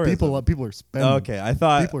 Oh, tourism. People are spending. Okay, I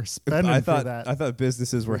thought people are spending for that. I thought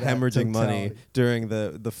businesses were for that hemorrhaging money totality. during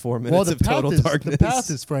the 4 minutes of total darkness. The path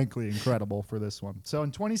is frankly incredible for this one. So in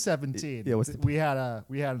 2017, we had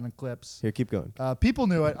an eclipse. Here, keep going. People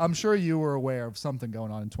knew it. I'm sure you were aware of something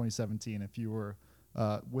going on in 2017 if you were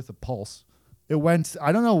with a pulse. It went,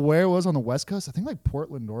 I don't know where it was on the West Coast. I think like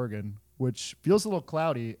Portland, Oregon, which feels a little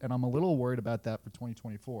cloudy, and I'm a little worried about that for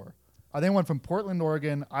 2024. I think it went from Portland,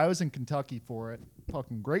 Oregon. I was in Kentucky for it.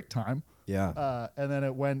 Fucking great time. Yeah. And then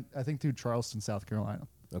it went, I think, through Charleston, South Carolina.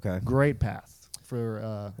 Okay. Great path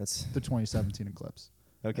for the 2017 eclipse.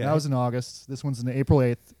 Okay. And that was in August. This one's in April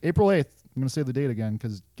 8th. April 8th. I'm going to say the date again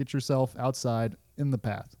because get yourself outside in the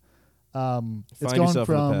path. It's going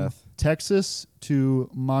from Texas to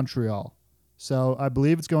Montreal. So I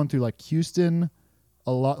believe it's going through like Houston,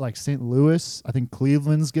 a lot like St. Louis. I think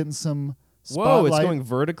Cleveland's getting some spotlight. Whoa, it's going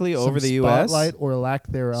vertically over the U.S.? Spotlight or lack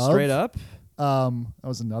thereof. Straight up? That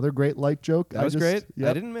was another great light joke. That was great. Yep.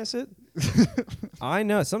 I didn't miss it. I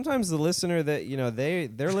know. Sometimes the listener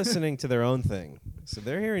that, they're listening to their own thing. So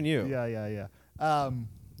they're hearing you. Yeah. Your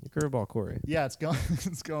curveball, Cory. Yeah, it's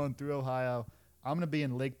going through Ohio. I'm going to be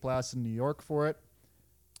in Lake Placid, New York for it.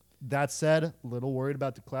 That said, a little worried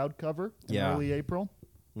about the cloud cover in early April.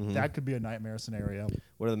 Mm-hmm. That could be a nightmare scenario.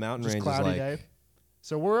 What are the mountain Just ranges cloudy like? Day.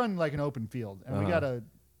 So we're on like an open field, and we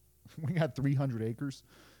got 300 acres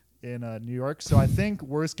in New York. So I think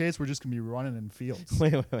worst case we're just gonna be running in fields.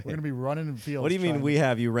 Wait. We're gonna be running in fields. What do you mean we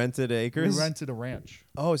have? You rented acres? We rented a ranch.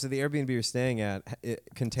 Oh, so the Airbnb you're staying at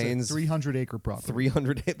contains 300 acre property.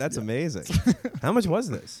 300. That's amazing. How much was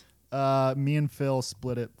this? Me and Phil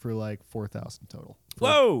split it for like 4,000 total.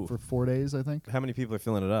 Whoa! For 4 days, I think. How many people are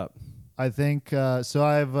filling it up? I think so.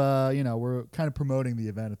 I've we're kind of promoting the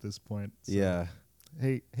event at this point. So. Yeah.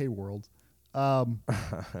 Hey world. You want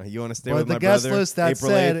to stay but with the my guest brother? list, that April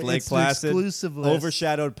said, 8th, Lake it's Placid. an exclusive list.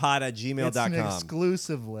 Overshadowedpod@gmail.com. It's an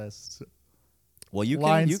exclusive list. Well, you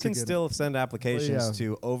can still send applications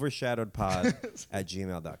to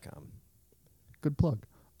overshadowedpod@gmail.com. Good plug.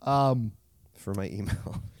 For my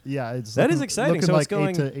email. Yeah, it's that is exciting. So like it's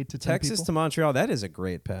going 8 to 10 Texas people. to Montreal. That is a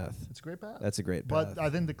great path. It's a great path. That's a great path. But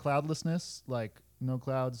I think the cloudlessness, like no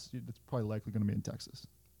clouds, it's probably likely going to be in Texas,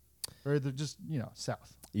 or they're just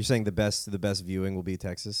south. You're saying the best viewing will be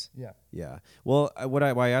Texas? Yeah. Yeah. Well,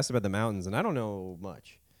 why I asked about the mountains, and I don't know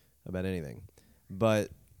much about anything,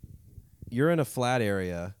 but you're in a flat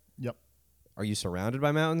area. Yep. Are you surrounded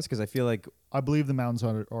by mountains? Because I feel like I believe the mountains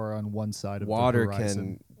are on one side of water the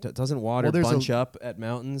horizon. Doesn't water bunch up at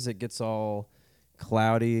mountains? It gets all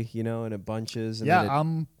cloudy, and it bunches. And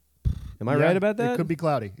am I right about that? It could be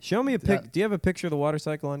cloudy. Show me a pic. Do you have a picture of the water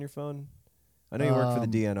cycle on your phone? I know you work for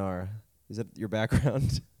the DNR. Is that your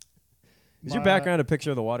background? Is your background a picture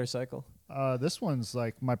of the water cycle? This one's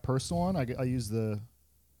like my personal one. I use the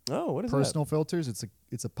what is personal filters.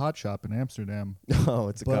 It's a pot shop in Amsterdam. Oh,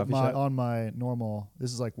 it's a coffee shop. On my normal,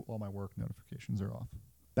 this is like all my work notifications are off.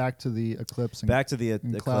 Back to the eclipse. Back to the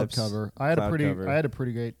eclipse. Cloud cover. I had a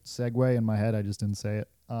pretty great segue in my head. I just didn't say it.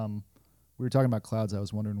 We were talking about clouds. I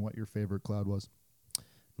was wondering what your favorite cloud was.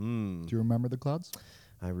 Do you remember the clouds?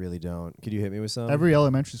 I really don't. Could you hit me with some? Every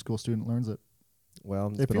elementary school student learns it.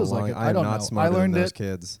 Well, it feels like it. I am not smarter than those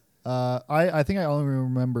kids. I think I only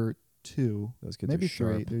remember 2. Those kids maybe are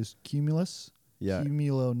sharp. 3. There's cumulus,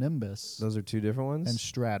 cumulonimbus. Those are 2 different ones? And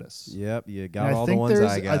stratus. Yep, you got all the ones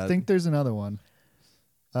I got. I think there's another one.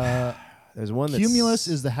 There's one that's... Cumulus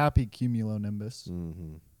is the happy cumulonimbus.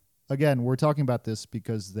 Mm-hmm. Again, we're talking about this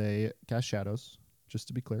because they cast shadows, just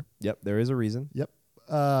to be clear. Yep, there is a reason. Yep.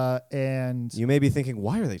 And... You may be thinking,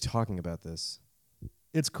 why are they talking about this?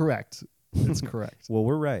 It's correct. It's correct. Well,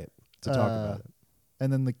 we're right to talk about it.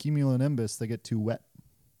 And then the cumulonimbus, they get too wet.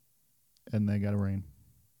 and they got to rain.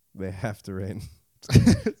 They have to rain.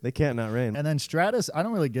 They can't not rain. And then Stratus, I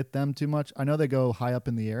don't really get them too much. I know they go high up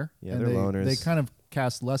in the air. Yeah, and they're loners. They kind of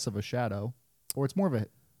cast less of a shadow, or it's more of a.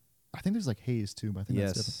 I think there's like haze too, but I think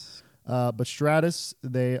that's different. But Stratus,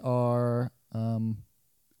 they are.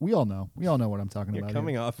 We all know what I'm talking You're about.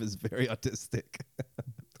 coming off as very autistic.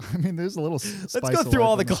 I mean, there's a little. Let's go through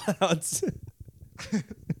all the clouds.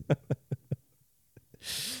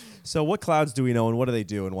 So what clouds do we know, and what do they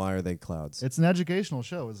do, and why are they clouds? It's an educational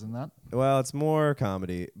show, isn't that? Well, it's more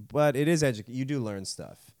comedy, but it is you do learn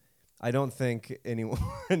stuff. I don't think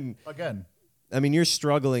anyone... Again. I mean, you're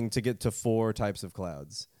struggling to get to 4 types of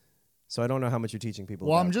clouds. So I don't know how much you're teaching people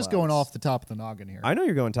Well, about I'm just clouds. going off the top of the noggin here. I know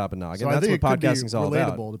you're going top of noggin. So That's I think what it could podcasting's be all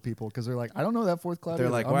relatable about. to people because they're like, I don't know that fourth cloud. They're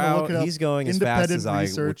either. like, I'm gonna wow, look it up. he's going as fast as I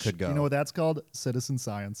Research, could go. You know what that's called? Citizen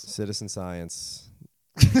science. Citizen science.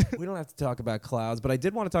 We don't have to talk about clouds, but I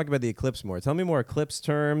did want to talk about the eclipse more. Tell me more eclipse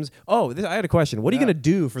terms. Oh, I had a question. What are you going to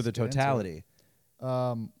do for the totality?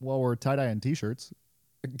 Well, we're tie-dye and T-shirts.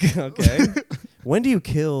 Okay. When do you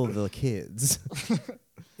kill the kids?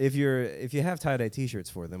 If you have tie-dye T-shirts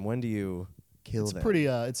for them, when do you kill them?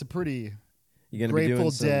 It's a pretty You're gonna Grateful be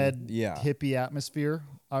doing some, Dead yeah. hippie atmosphere,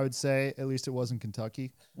 I would say. At least it was in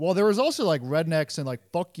Kentucky. Well, there was also like rednecks and like,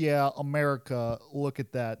 fuck yeah, America, look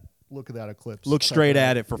at that eclipse. Look straight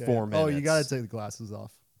at it for 4 minutes. Oh, you got to take the glasses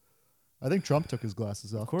off. I think Trump took his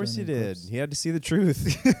glasses off. Of course he during the did. eclipse. He had to see the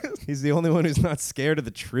truth. He's the only one who's not scared of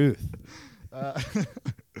the truth.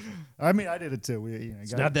 I mean, I did it too.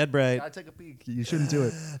 It's not that bright. Gotta take a peek. You shouldn't do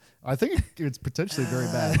it. I think it's potentially very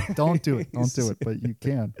bad. Don't do it. Don't do it. But you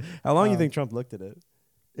can. How long do you think Trump looked at it?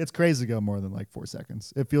 It's crazy to go more than like 4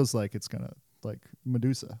 seconds. It feels like it's gonna like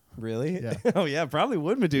Medusa. Really? Yeah. Oh yeah, probably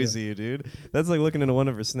would Medusa you, dude. That's like looking into one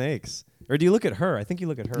of her snakes. Or do you look at her? I think you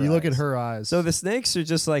look at her. You look at her eyes. So the snakes are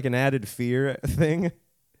just like an added fear thing.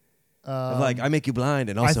 Of like I make you blind,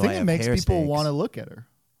 and also I think have it makes hair people snakes. want to look at her.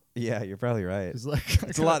 Yeah, you're probably right. It's like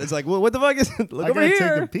It's a lot. It's like, well, what the fuck is it? Look I over gotta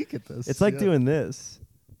here. take a peek at this. It's like Yeah. doing this.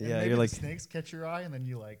 And Yeah, maybe you're the like snakes catch your eye, and then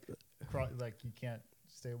you like you can't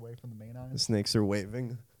stay away from the main the eyes. snakes are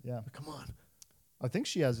waving. Yeah. Come on. I think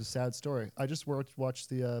she has a sad story. I just watched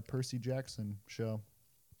the Percy Jackson show.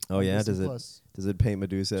 Oh on yeah, Disney Plus. does it paint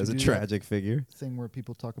Medusa To as a do that. tragic figure? Thing where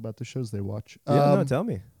people talk about the shows they watch. Yeah, no, tell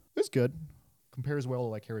me. It's good. Compares well to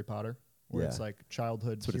like Harry Potter, where Yeah. it's like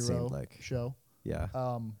childhood That's what it hero seemed like. show. Yeah,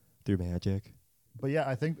 Um, through magic. but yeah,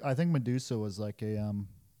 I think Medusa was like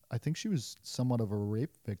I think she was somewhat of a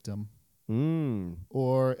rape victim,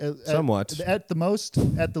 or Somewhat. at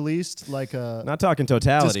the least, like a Not talking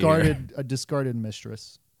totality. here. discarded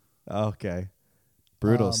mistress. Okay.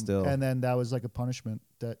 Brutal still. And then that was like a punishment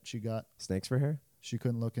that she got. Snakes for hair? She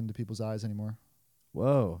couldn't look into people's eyes anymore.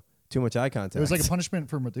 Whoa. Too much eye contact. It was like a punishment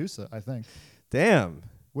for Medusa, I think. Damn.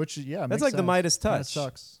 Which That's makes like the sense. Midas Kinda touch.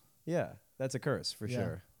 sucks. Yeah, that's a curse for Yeah.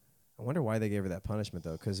 sure. I wonder why they gave her that punishment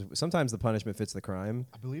though, because sometimes the punishment fits the crime,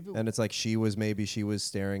 I believe it. and it's like she was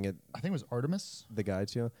staring at I think it was Artemis. the guy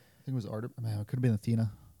too. I think it was Artemis. Man, it could have been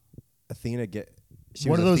Athena. Athena she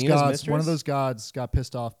One was of those Athena's gods. mistress? One of those gods got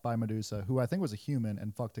pissed off by Medusa, who I think was a human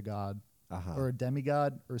and fucked a god Uh-huh. or a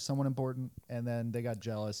demigod or someone important, and then they got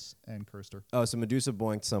jealous and cursed her. Oh, so Medusa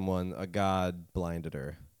boinked someone. A god blinded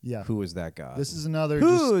her. Yeah. Who was that god? This is another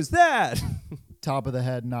just Who's that? top of the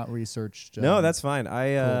head, not researched. No, that's fine.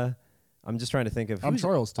 I'm just trying to think of. I'm who's-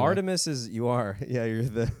 Charles today. Artemis is. You are. Yeah, you're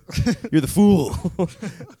the. You're the fool.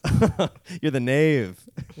 You're the knave.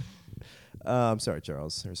 I'm sorry,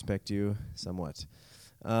 Charles. I respect you somewhat.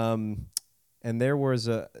 And there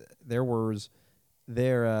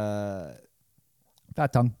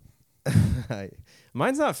fat tongue.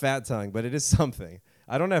 mine's not fat tongue, but it is something.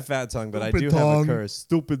 I don't have fat tongue, but I Stupid do have tongue. a curse.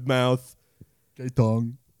 Stupid mouth. Gay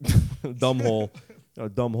tongue. Dumb hole. Oh,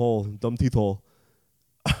 dumb hole. Dumb teeth hole.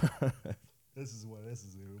 This is.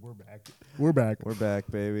 We're back. We're back. We're back,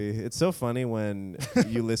 baby. It's so funny when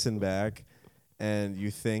you listen back and you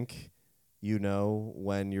think you know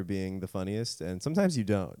when you're being the funniest, and sometimes you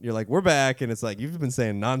don't. You're like, we're back, and it's like, you've been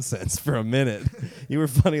saying nonsense for a minute. You were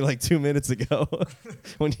funny like 2 minutes ago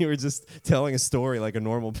when you were just telling a story like a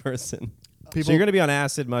normal person. So you're going to be on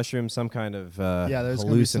acid, mushrooms, some kind of there's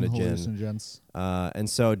gonna be some hallucinogen. hallucinogens. And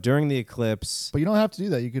so during the eclipse, But you don't have to do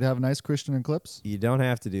that. You could have a nice Christian eclipse. you don't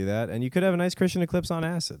have to do that, and you could have a nice Christian eclipse on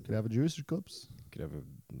acid. You could have a Jewish eclipse. You could have a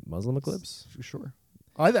Muslim eclipse. For sure.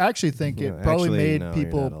 I actually think No, it probably actually, made no, you're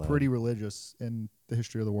people not allowed. pretty religious in the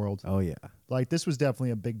history of the world. Oh yeah. Like, this was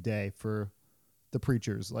definitely a big day for the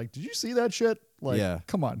preachers. Like, did you see that shit? Like, Yeah.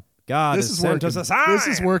 come on. God This has is sent working. us a sign. This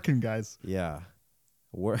is working, guys. Yeah.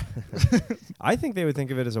 I think they would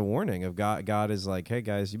think of it as a warning of God. God is like, hey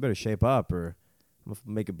guys, you better shape up, or I'm I'm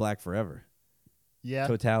gonna make it black forever. Yeah.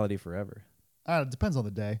 Totality forever. It depends on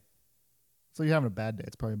the day. So you're having a bad day,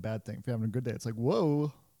 it's probably a bad thing. If you're having a good day, it's like, whoa,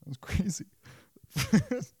 that was crazy.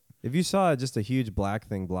 If you saw just a huge black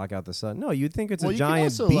thing block out the sun, no, you'd think it's a you can giant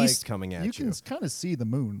also, beast like, coming at you. You can kind of see the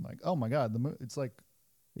moon. Like, oh my God, the moon. It's like,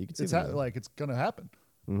 You can see it's like it's going to happen.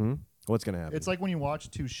 Mm-hmm. What's going to happen? It's like when you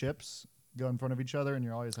watch two ships go in front of each other and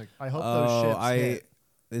you're always like, I hope those ships hit.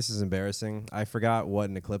 This is embarrassing. I forgot what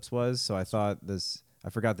an eclipse was, so I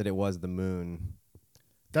forgot that it was the moon.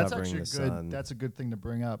 That's covering actually the good. sun. That's a good thing to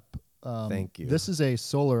bring up. Thank you. This is a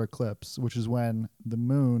solar eclipse, which is when the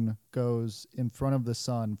moon goes in front of the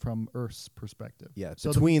sun from Earth's perspective. Yeah,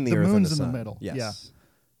 so between the Earth moon's and the sun. in the middle. Yes.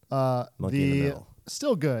 Yeah. Monkey in the middle.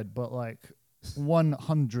 Still good, but like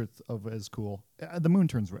 1/100th of as cool. The moon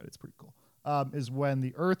turns red. It's pretty cool. Is when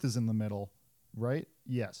the Earth is in the middle, right?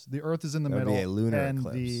 Yes, the Earth is in the That would middle, be a lunar and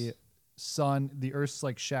eclipse. the sun, the Earth's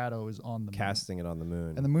like shadow is on the Casting it on the moon.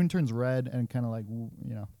 moon, and the moon turns red and kind of like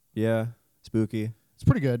Yeah, spooky. It's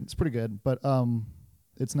pretty good. It's pretty good, but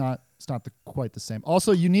it's not quite the same.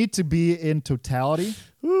 Also, you need to be in totality.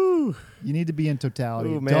 Woo. You need to be in totality.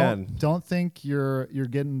 Ooh, man. Don't think you're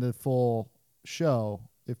getting the full show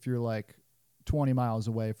if you're like 20 miles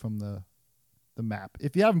away from the map.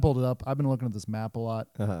 If you haven't pulled it up, I've been looking at this map a lot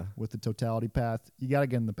with the totality path. You got to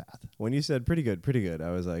get in the path. When you said pretty good, I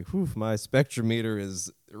was like, whew, my spectrometer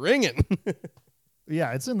is ringing.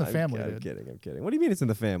 Yeah, it's in the family, I'm dude. I'm kidding. What do you mean it's in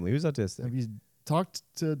the family? Who's autistic? Have you talked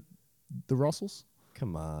to the Russells?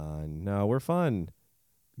 Come on. No, we're fun.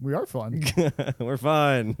 We are fun. We're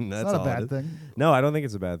fun. It's That's not a all it bad is. thing. No, I don't think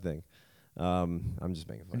it's a bad thing. I'm just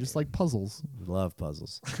making fun. I just like puzzles. Love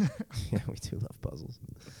puzzles. Yeah, we do love puzzles.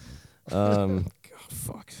 God,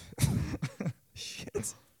 fuck.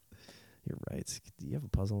 Shit. You're right. Do you have a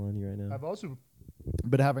puzzle on you right now? I've also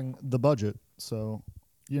been having the budget, so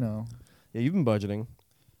Yeah, you've been budgeting.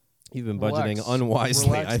 You've been Relax. budgeting unwisely,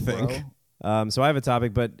 Relax, I think. So I have a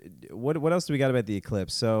topic, but what else do we got about the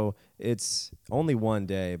eclipse? So it's only one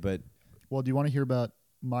day, but Well, do you want to hear about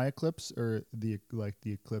my eclipse or the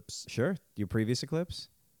eclipse? sure. Your previous eclipse?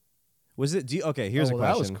 Was it? Okay, here's a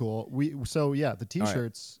question. That was cool. The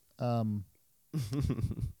T-shirts. In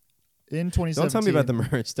 2017. Don't tell me about the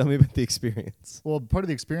merch. Tell me about the experience. Well, part of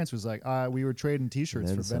the experience was like we were trading T-shirts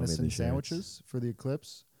Then for sell me the venison shirts. sandwiches for the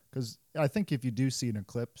eclipse. Because I think if you do see an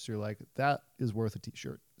eclipse, you're like, that is worth a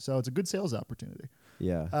T-shirt. So it's a good sales opportunity.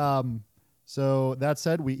 Yeah. So that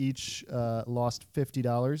said, we each lost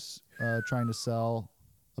 $50 trying to sell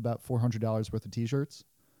about $400 worth of T-shirts.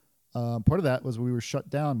 Part of that was we were shut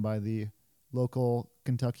down by the local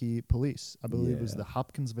Kentucky police. I believe it was the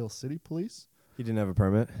Hopkinsville City Police. You didn't have a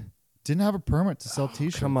permit? Didn't have a permit to sell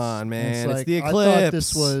T-shirts. Come on, man. It's It's the I thought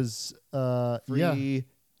this eclipse. was Free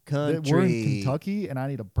country. we're in Kentucky, and I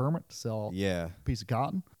need a permit to sell Yeah. a piece of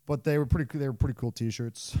cotton. But they were pretty cool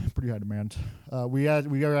T-shirts, pretty high demand. We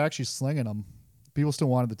were actually slinging them. People still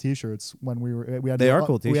wanted the T-shirts when we had. They to are go,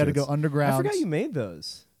 cool We had to go T-shirts. underground. I forgot you made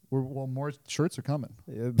those. More shirts are coming.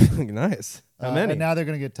 Yeah, nice. How many? And now they're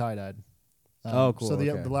gonna get tie-dyed. Oh, cool, So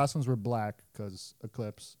the okay. last ones were black because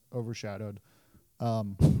eclipse overshadowed.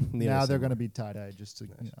 Neither Now they're similar. gonna be tie-dyed just to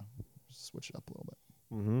switch it up a little bit.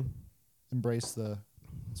 Mm-hmm. Embrace it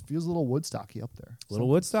feels a little Woodstocky up there. Little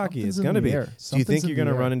Woodstocky. Something's It's in going to the be. air. Do you Something's think in you're the going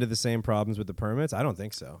to air. run into the same problems with the permits? I don't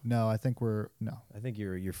think so. No, I think no. I think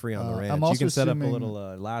you're free on the I'm ranch. You also can set up a assuming- little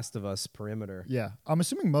Last of Us perimeter. Yeah, I'm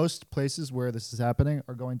assuming most places where this is happening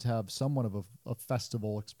are going to have somewhat of a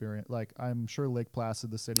festival experience. Like I'm sure Lake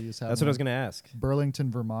Placid, the city, is having. That's what I was going to ask.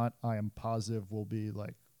 Burlington, Vermont, I am positive will be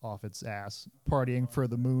like off its ass partying for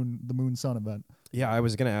the moon sun event. Yeah, I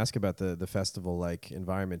was going to ask about the festival like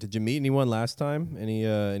environment. Did you meet anyone last time?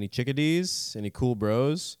 Any chickadees? Any cool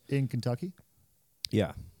bros? In Kentucky,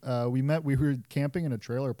 Yeah. we were camping in a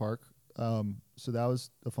trailer park. So that was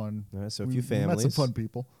a fun. All right, so a we few families. met some fun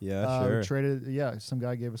people. Yeah, We sure. traded. Some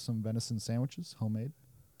guy gave us some venison sandwiches, homemade.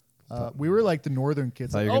 We were like the northern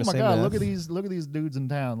kids. Thought Like, you were oh gonna my say god, meth. look at these dudes in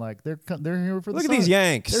town. Like they're here for the Look at sun. these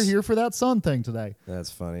Yanks. They're here for that sun thing today.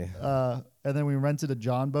 That's funny. And then we rented a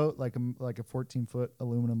John boat, like a 14-foot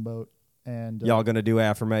aluminum boat, and Y'all going to do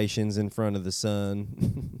affirmations in front of the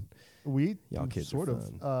sun? we Y'all kids sort are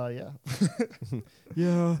of fun. yeah.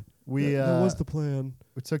 Yeah. We that was the plan.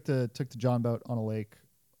 we took the John boat on a lake,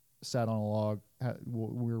 sat on a log.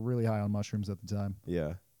 We were really high on mushrooms at the time,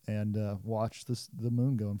 Yeah. and watched the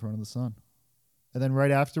moon go in front of the sun. And then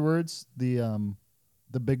right afterwards, the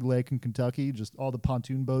big lake in Kentucky, just all the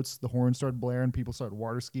pontoon boats, the horns started blaring, people started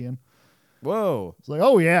water skiing. Whoa. It's like,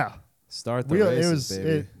 oh yeah, Start the races,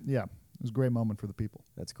 baby. it was a great moment for the people.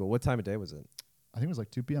 That's cool. What time of day was it? I think it was like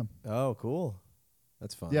 2 p.m. Oh, cool.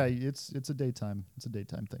 That's fun. Yeah, it's a daytime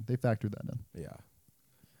thing. They factored that in. Yeah.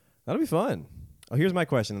 That'll be fun. Oh, here's my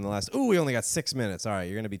question in the last. We only got 6 minutes. All right,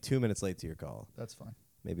 you're going to be 2 minutes late to your call. That's fine.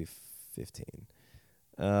 Maybe 15.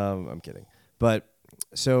 I'm kidding. But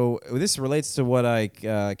so this relates to what I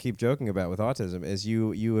keep joking about with autism is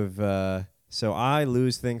you have so I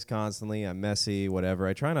lose things constantly. I'm messy, whatever.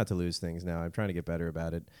 I try not to lose things now. I'm trying to get better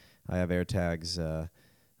about it. I have air tags. I'm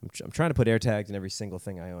trying to put air tags in every single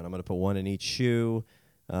thing I own. I'm going to put one in each shoe.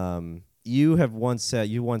 You once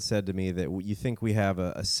said to me that you think we have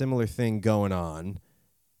a similar thing going on.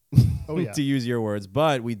 Oh yeah. To use your words,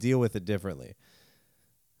 but we deal with it differently.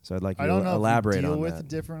 So I'd like you to elaborate on that. I don't know if we deal with it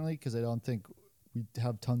differently because I don't think we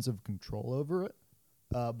have tons of control over it.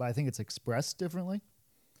 But I think it's expressed differently.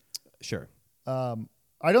 Sure. I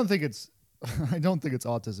don't think it's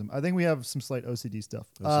autism. I think we have some slight OCD stuff.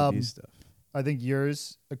 Stuff. I think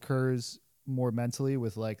yours occurs more mentally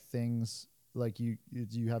with like things like you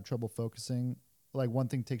have trouble focusing. Like one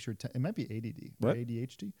thing takes your it might be ADD or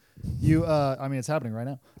ADHD. I mean it's happening right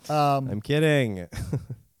now. I'm kidding.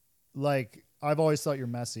 Like I've always thought you're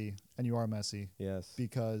messy, and you are messy. Yes.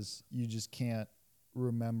 Because you just can't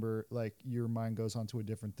remember, like your mind goes on to a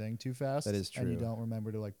different thing too fast. That is true. And you don't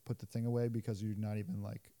remember to like put the thing away because you're not even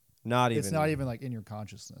like it's not even like in your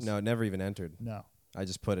consciousness. No, it never even entered. No. I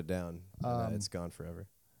just put it down. And it's gone forever.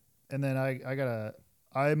 And then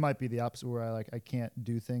I might be the opposite where I can't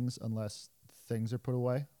do things unless things are put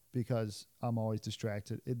away because I'm always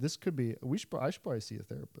distracted. This could be I should probably see a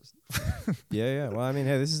therapist. Yeah. Well, I mean,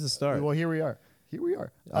 hey, this is the start. Well, here we are.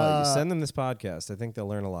 You send them this podcast. I think they'll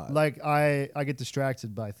learn a lot. Like I get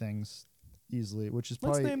distracted by things easily, which is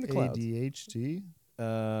probably name the clouds. ADHD.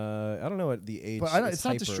 I don't know what the age. But it's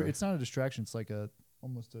not a distraction. It's like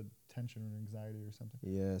almost a tension or anxiety or something.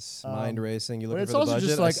 Yes, mind racing. You looking it's for the also budget?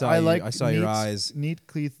 just like I saw your eyes neat,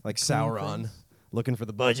 clean, like clean Sauron, things. looking for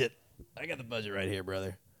the budget. I got the budget right here,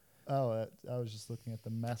 brother. Oh, I was just looking at the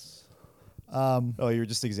mess. You were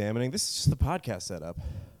just examining. This is just the podcast setup.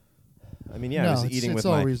 I mean, yeah, no, I was eating with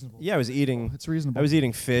all reasonable. Yeah, I was eating. It's reasonable. I was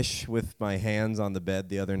eating fish with my hands on the bed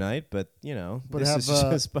the other night, but But this is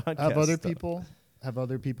just podcast. Have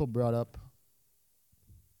other people brought up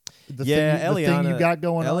the Eliana, thing you got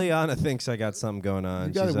going on? Eliana thinks I got something going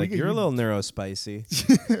on. She's like, "You're a little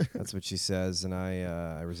neurospicy." That's what she says, and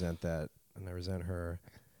I resent that, and I resent her.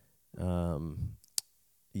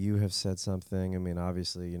 You have said something. I mean,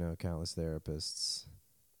 obviously, countless therapists.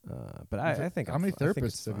 But I think how many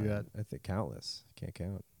therapists have you had? I think countless. Can't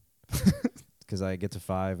count. Because I get to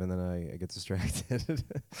 5 and then I get distracted.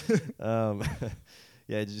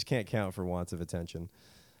 Yeah, I just can't count for want of attention.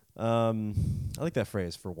 I like that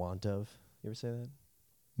phrase, for want of. You ever say that?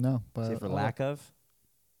 No, but say for lack of.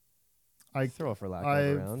 I throw a for lack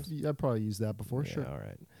of around. I've probably used that before. Yeah, sure. All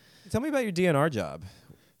right. Tell me about your DNR job.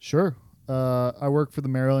 Sure. I work for the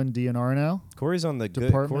Maryland DNR now. Cory's on the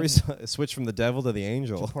good. Cory's switched from the devil to the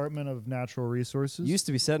angel. Department of Natural Resources. You used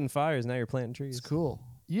to be setting fires. Now you're planting trees. It's cool.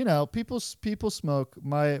 People smoke.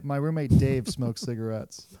 My roommate Dave smokes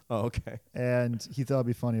cigarettes. Oh, okay. And he thought it'd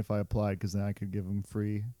be funny if I applied because then I could give him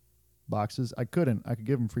free boxes. I couldn't. I could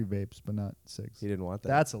give him free vapes, but not cigs. He didn't want that.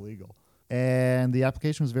 That's illegal. And the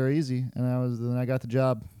application was very easy, and then I got the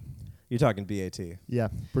job. You're talking BAT. Yeah,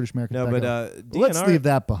 British American. No, Tobacco. but DNR, let's leave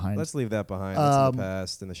that behind. Let's leave that behind. That's in the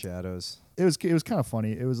past, in the shadows. It was kind of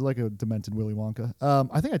funny. It was like a demented Willy Wonka.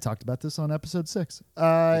 I think I talked about this on episode 6. Did the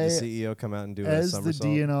CEO come out and do a somersault? As the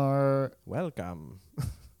DNR. Welcome.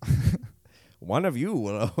 One of you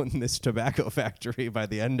will own this tobacco factory by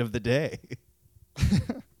the end of the day.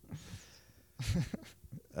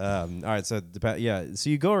 All right, so so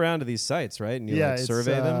you go around to these sites, right? And you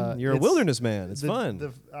survey them. You're a wilderness man. It's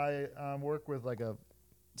fun. I work with like a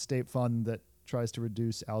state fund that tries to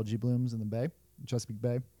reduce algae blooms in the bay, Chesapeake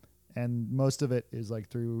Bay, and most of it is like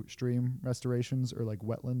through stream restorations or like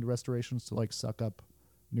wetland restorations to like suck up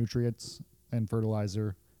nutrients and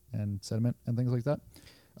fertilizer and sediment and things like that.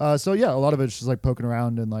 So a lot of it's just like poking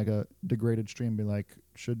around in like a degraded stream, being like,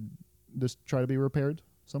 should this try to be repaired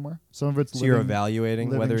somewhere? Some of it's you're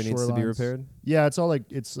evaluating whether it needs to be repaired? Yeah, it's a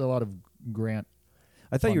lot of grant.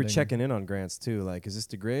 I thought you were checking in on grants too. Like, is this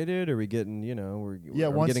degraded? Are we getting,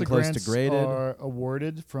 once getting the close grants to graded? are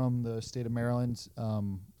awarded from the state of Maryland.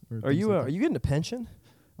 Are you getting a pension?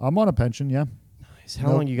 I'm on a pension, yeah. Nice.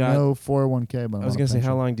 How long you got? No 401k, but I was going to say,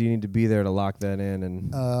 how long do you need to be there to lock that in?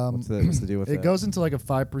 And what's the deal with that? It goes into like a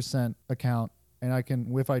 5% account, and I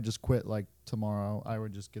can, if I just quit like tomorrow, I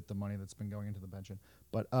would just get the money that's been going into the pension.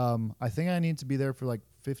 But I think I need to be there for like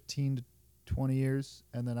 15 to 20 years,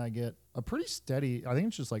 and then I get a pretty steady, I think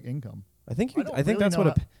it's just like income. I think I don't I think really that's know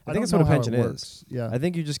what how- I I think that's don't what a know how it pension is. works. Yeah. I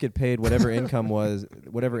think you just get paid whatever income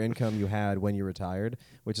whatever income you had when you retired,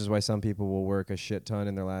 which is why some people will work a shit ton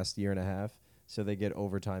in their last year and a half, so they get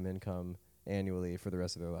overtime income annually for the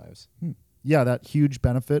rest of their lives. Yeah, that huge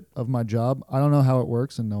benefit of my job. I don't know how it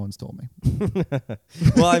works, and no one's told me.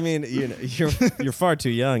 Well, I mean, you're far too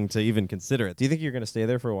young to even consider it. Do you think you're going to stay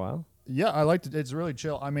there for a while? Yeah, I liked it. It's really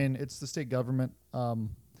chill. I mean, it's the state government.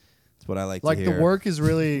 That's what I like Like to hear. the work is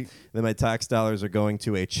really. Then my tax dollars are going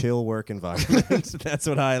to a chill work environment. That's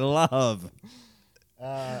what I love.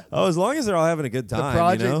 As long as they're all having a good time, The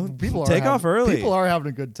project, you know? people are Take off early. People are having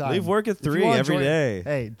a good time. Leave work at If you 3 wanna every join- day.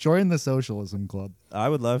 Hey, join the socialism club. I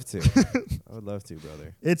would love to. I would love to,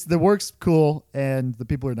 brother. It's the work's cool and the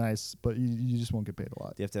people are nice, but you just won't get paid a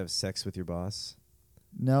lot. Do you have to have sex with your boss?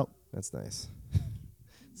 No, That's nice.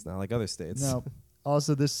 It's not like other states. no.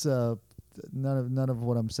 Also, this none of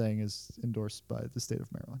what I'm saying is endorsed by the state of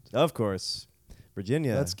Maryland. Of course.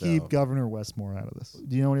 Virginia. Let's keep though. Governor Westmore out of this.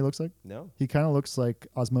 Do you know what he looks like? No? He kind of looks like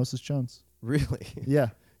Osmosis Jones. Really? Yeah.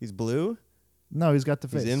 He's blue? No, he's got the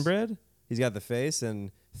face. He's inbred? He's got the face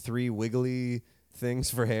and 3 wiggly things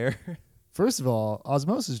for hair. First of all,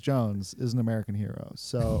 Osmosis Jones is an American hero,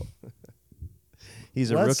 so He's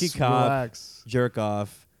a let's rookie cop, relax. jerk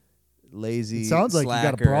off, lazy. It sounds like slacker.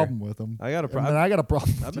 you got a problem with him. I got a And problem. then I got a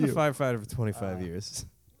problem I've with been a you. firefighter for 25 years.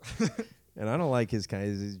 And I don't like his kind.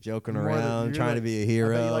 He's joking More than- around, you're trying like- to be a I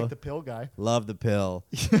hero. bet you like the pill guy. Love the pill.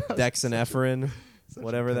 Dexamethasone, such a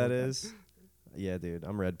whatever pill that guy. is. Yeah, dude,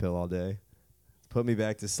 I'm red pill all day. Put me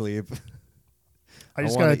back to sleep. I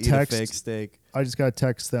just wanna got a eat text. a fake steak. I just got a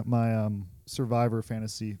text that my Survivor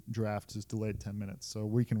fantasy draft is delayed 10 minutes, so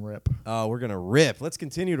we can rip. Oh, we're gonna rip. Let's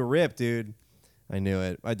continue to rip, dude. I knew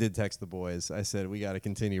it. I did text the boys. I said we got to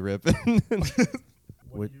continue ripping. What do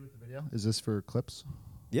you do with the video? Is this for clips?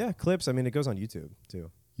 Yeah, clips. I mean, it goes on YouTube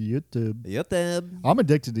too. YouTube. YouTube. I'm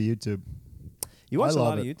addicted to YouTube. You watch I a love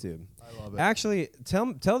lot of it. YouTube. I love it. Actually,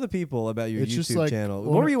 tell the people about your It's just YouTube like channel. owner-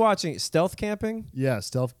 What were you watching? Stealth camping? Yeah,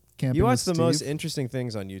 stealth camping. You watch with the most Steve. interesting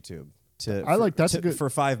things on YouTube. I like- that's a good- for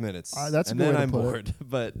 5 minutes. that's a and good then way to I'm put it. bored.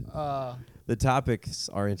 But the topics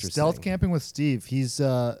are interesting. Stealth camping with Steve. He's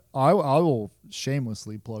I will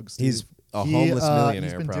shamelessly plug Steve. He's a homeless millionaire.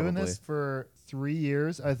 He's been doing probably. this for 3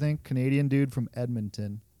 years, I think. Canadian dude from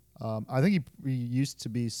Edmonton. I think he used to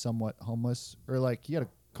be somewhat homeless, or like he had a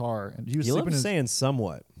car and he was You sleeping love in his. saying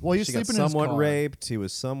somewhat. Well, he was She got sleeping in his somewhat car. raped. He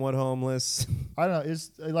was somewhat homeless. I don't know.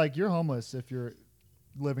 It's like you're homeless if you're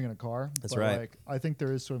living in a car. That's but right. Like I think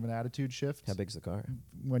there is sort of an attitude shift How big's the car?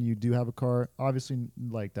 when you do have a car. Obviously,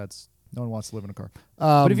 like that's no one wants to live in a car.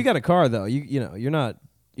 But if you got a car though, you know you're not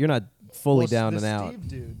fully down and out. Steve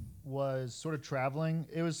dude was sort of traveling.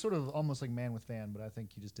 It was sort of almost like man with van, but I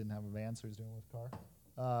think he just didn't have a van, so he was doing it with a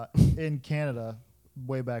car. In Canada,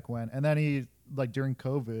 way back when, and then he like during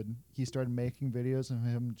COVID, he started making videos of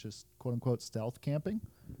him just quote unquote stealth camping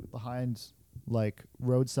behind like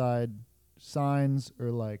roadside signs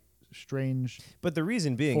or like strange But the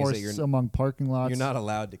reason being is that forests among parking lots. you're not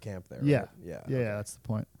allowed to camp there. Yeah. Right? Yeah. Yeah, that's the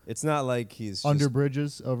point. It's not like he's Under just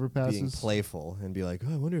bridges, overpasses. being playful and be like,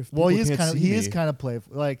 oh, I wonder if Well, people he is can't kind of see he is me." kind of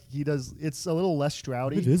playful. Like he does. It's a little less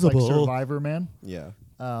Stroudy, like Invisible. Survivor Man. Yeah.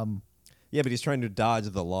 Um, Yeah, but he's trying to dodge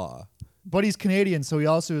the law. but he's Canadian, so he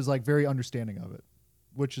also is like very understanding of it,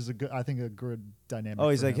 which is I think a good dynamic. Oh,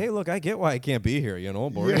 he's for like, him. hey, look, I get why I can't be here. You know,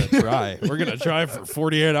 but we're Yeah. gonna try. We're gonna try for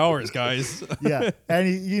 48 hours, guys. Yeah, and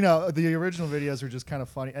he, the original videos were just kind of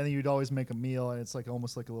funny, and then you'd always make a meal, and it's like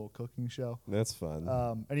almost like a little cooking show. That's fun.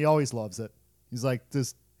 And he always loves it. He's like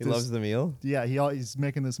this. He this- loves the meal. Yeah, he's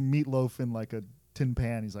making this meatloaf in like a tin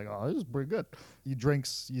pan. He's like, oh, this is pretty good. He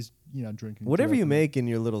drinks. He's drinking. Whatever you throughout make in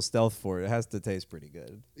your little stealth fort, it has to taste pretty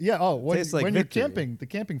good. the- Yeah. Oh, when, Tastes like when victory. you're camping, the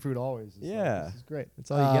camping food always. Is like, Yeah. this is great.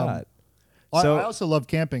 That's all you got. So So- I also love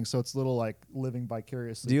camping, so it's a little like living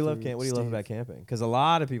vicariously. Do you love through camp? What do you love Steve. about camping? Because a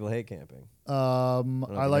lot of people hate camping. I if you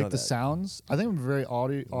like know the that. sounds. I think I'm a very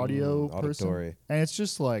audio person, auditory. and it's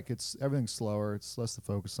just like everything's slower. It's less to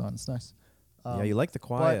focus on. It's nice. Yeah, you like the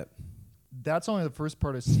quiet. That's only the first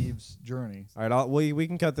part of Steve's journey. All right, we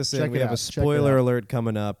can cut this in. Check We it have a out, check it spoiler out. alert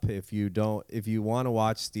coming up. If you want to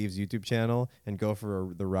watch Steve's YouTube channel and go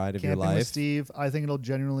for the ride of your Camping with life, Steve, I think it'll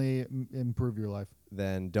genuinely improve your life.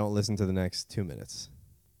 then don't listen to the next 2 minutes.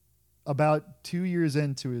 About 2 years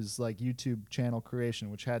into his like YouTube channel creation,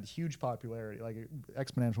 which had huge popularity, like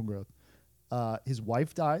exponential growth, his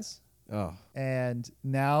wife dies, Oh, and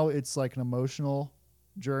now it's like an emotional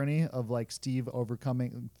journey of like Steve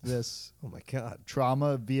overcoming this oh my God!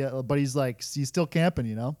 trauma but he's still camping,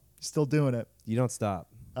 he's still doing it. You don't stop.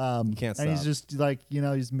 You can't stop. And he's just like,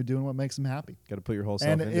 he's been doing what makes him happy. Got to put your whole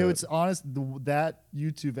self And into it. it's honest, that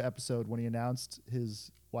YouTube episode when he announced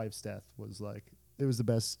his wife's death was like, it was the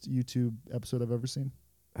best YouTube episode I've ever seen.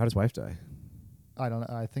 How does wife die? I don't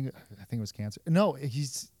know. I think it was cancer. No, he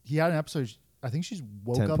had an episode. I think she's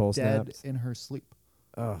woke 10 up pole dead snaps? in her sleep.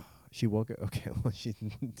 Oh, she woke up. Okay, well, she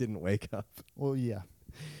didn't wake up. Well, yeah.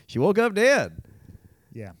 She woke up dead.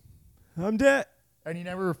 Yeah. I'm dead. And he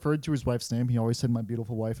never referred to his wife's name. He always said my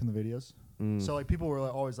beautiful wife in the videos. Mm. So like people were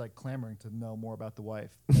like, always like clamoring to know more about the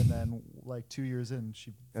wife. And then like 2 years in,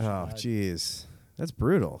 she Oh, died. jeez. That's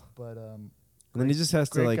brutal. But And then he just has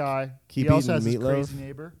to great like guy. keep He also eating has meatloaf. his crazy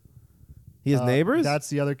neighbor. He has neighbors? That's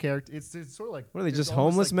the other character. It's sort of like What are they, there's just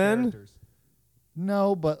almost homeless like men? characters.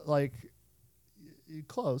 No, but like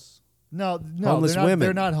close. No, Homeless they're not, women.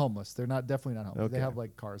 They're not homeless. They're not definitely not homeless. Okay. They have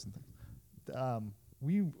like cars and things.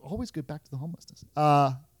 We always get back to the homelessness.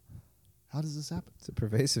 How does this happen? It's a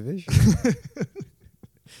pervasive issue.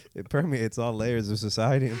 It permeates all layers of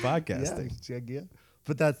society and podcasting. Yeah.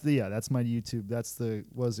 But that's my YouTube. That's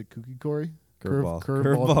was it Kooky Cory? Curveball.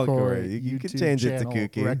 Curveball Cory. You could YouTube change it to channel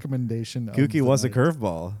Kooky. Recommendation. of Kooky the was a night.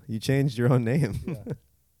 curveball. You changed your own name. Yeah.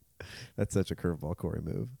 That's such a curveball Cory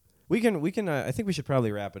move. We can. I think we should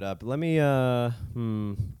probably wrap it up. Let me. I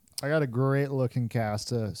got a great looking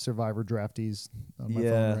cast of Survivor draftees on my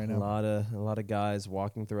phone right now. a lot of guys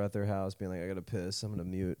walking throughout their house, being like, "I gotta piss. I'm gonna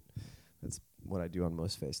mute." That's what I do on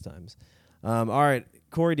most FaceTimes. All right,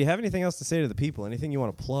 Cory, do you have anything else to say to the people? Anything you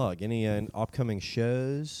want to plug? Any upcoming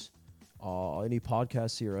shows? Any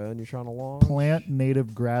podcasts you're trying to launch? Plant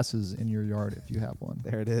native grasses in your yard if you have one.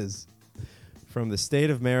 There it is. From the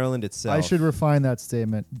state of Maryland itself. I should refine that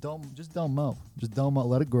statement. Don't mow. Just don't mow.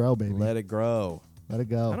 Let it grow, baby. Let it grow. Let it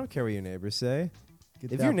go. I don't care what your neighbors say.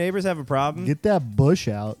 Get If that- your neighbors have a problem, get that bush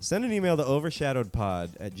out. send an email to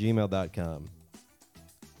overshadowedpod@gmail.com.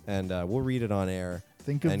 And we'll read it on air.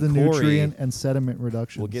 Think of And the Cory, nutrient and sediment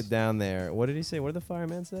reduction. We'll get down there. What did he say? What did the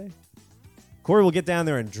fireman say? Cory will get down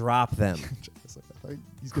there and drop them.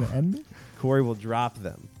 He's gonna end me. Cory will drop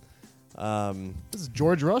them. This is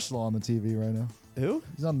George Russell on the TV right now. Who?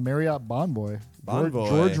 He's on Marriott Bonvoy. Bonvoy.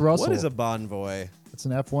 George Russell. What is a Bonvoy? It's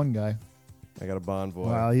an F1 guy. I got a Bonvoy.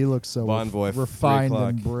 Wow, he looks so Bonvoy. refined 3 o'clock.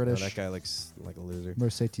 and British. Oh, that guy looks like a loser.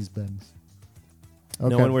 Mercedes Benz.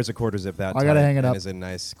 No one wears a quarter zip that I gotta tight hang it and up. is a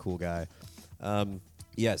nice, cool guy.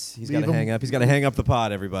 Yes, he's got Leave to him- hang up. He's got to hang up the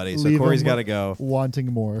pod, everybody. So Leave Cory's him got to go.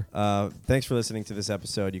 Wanting more. Thanks for listening to this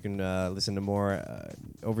episode. You can listen to more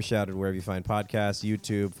Overshadowed wherever you find podcasts,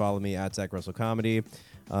 YouTube. Follow me at Zach Russell Comedy.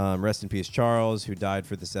 Rest in peace, Charles, who died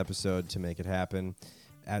for this episode to make it happen.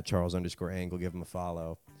 At Charles_Angle. Give him a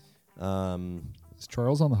follow. Is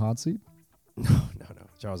Charles on the hot seat? No.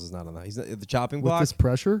 Charles is not on that. He's not, the chopping With block. this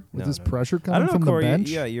pressure? No. Pressure I don't coming know, from Cory. the bench?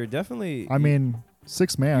 Yeah, you're definitely. I mean,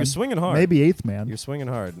 6th man. You're swinging hard. Maybe 8th man. You're swinging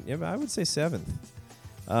hard. Yeah, but I would say 7th.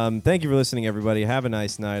 Thank you for listening, everybody. Have a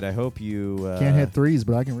nice night. I hope you Can't hit threes,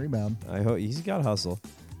 but I can rebound. I hope he's got hustle.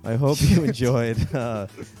 I hope you enjoyed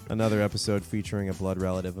another episode featuring a blood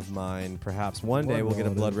relative of mine. Perhaps one day we'll get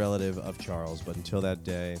a blood relative of Charles, but until that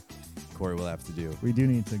day, Cory will have to do. We do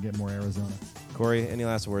need to get more Arizona. Cory, any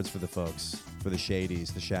last words for the folks, for the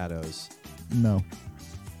shadies, the shadows? No.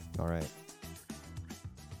 All right.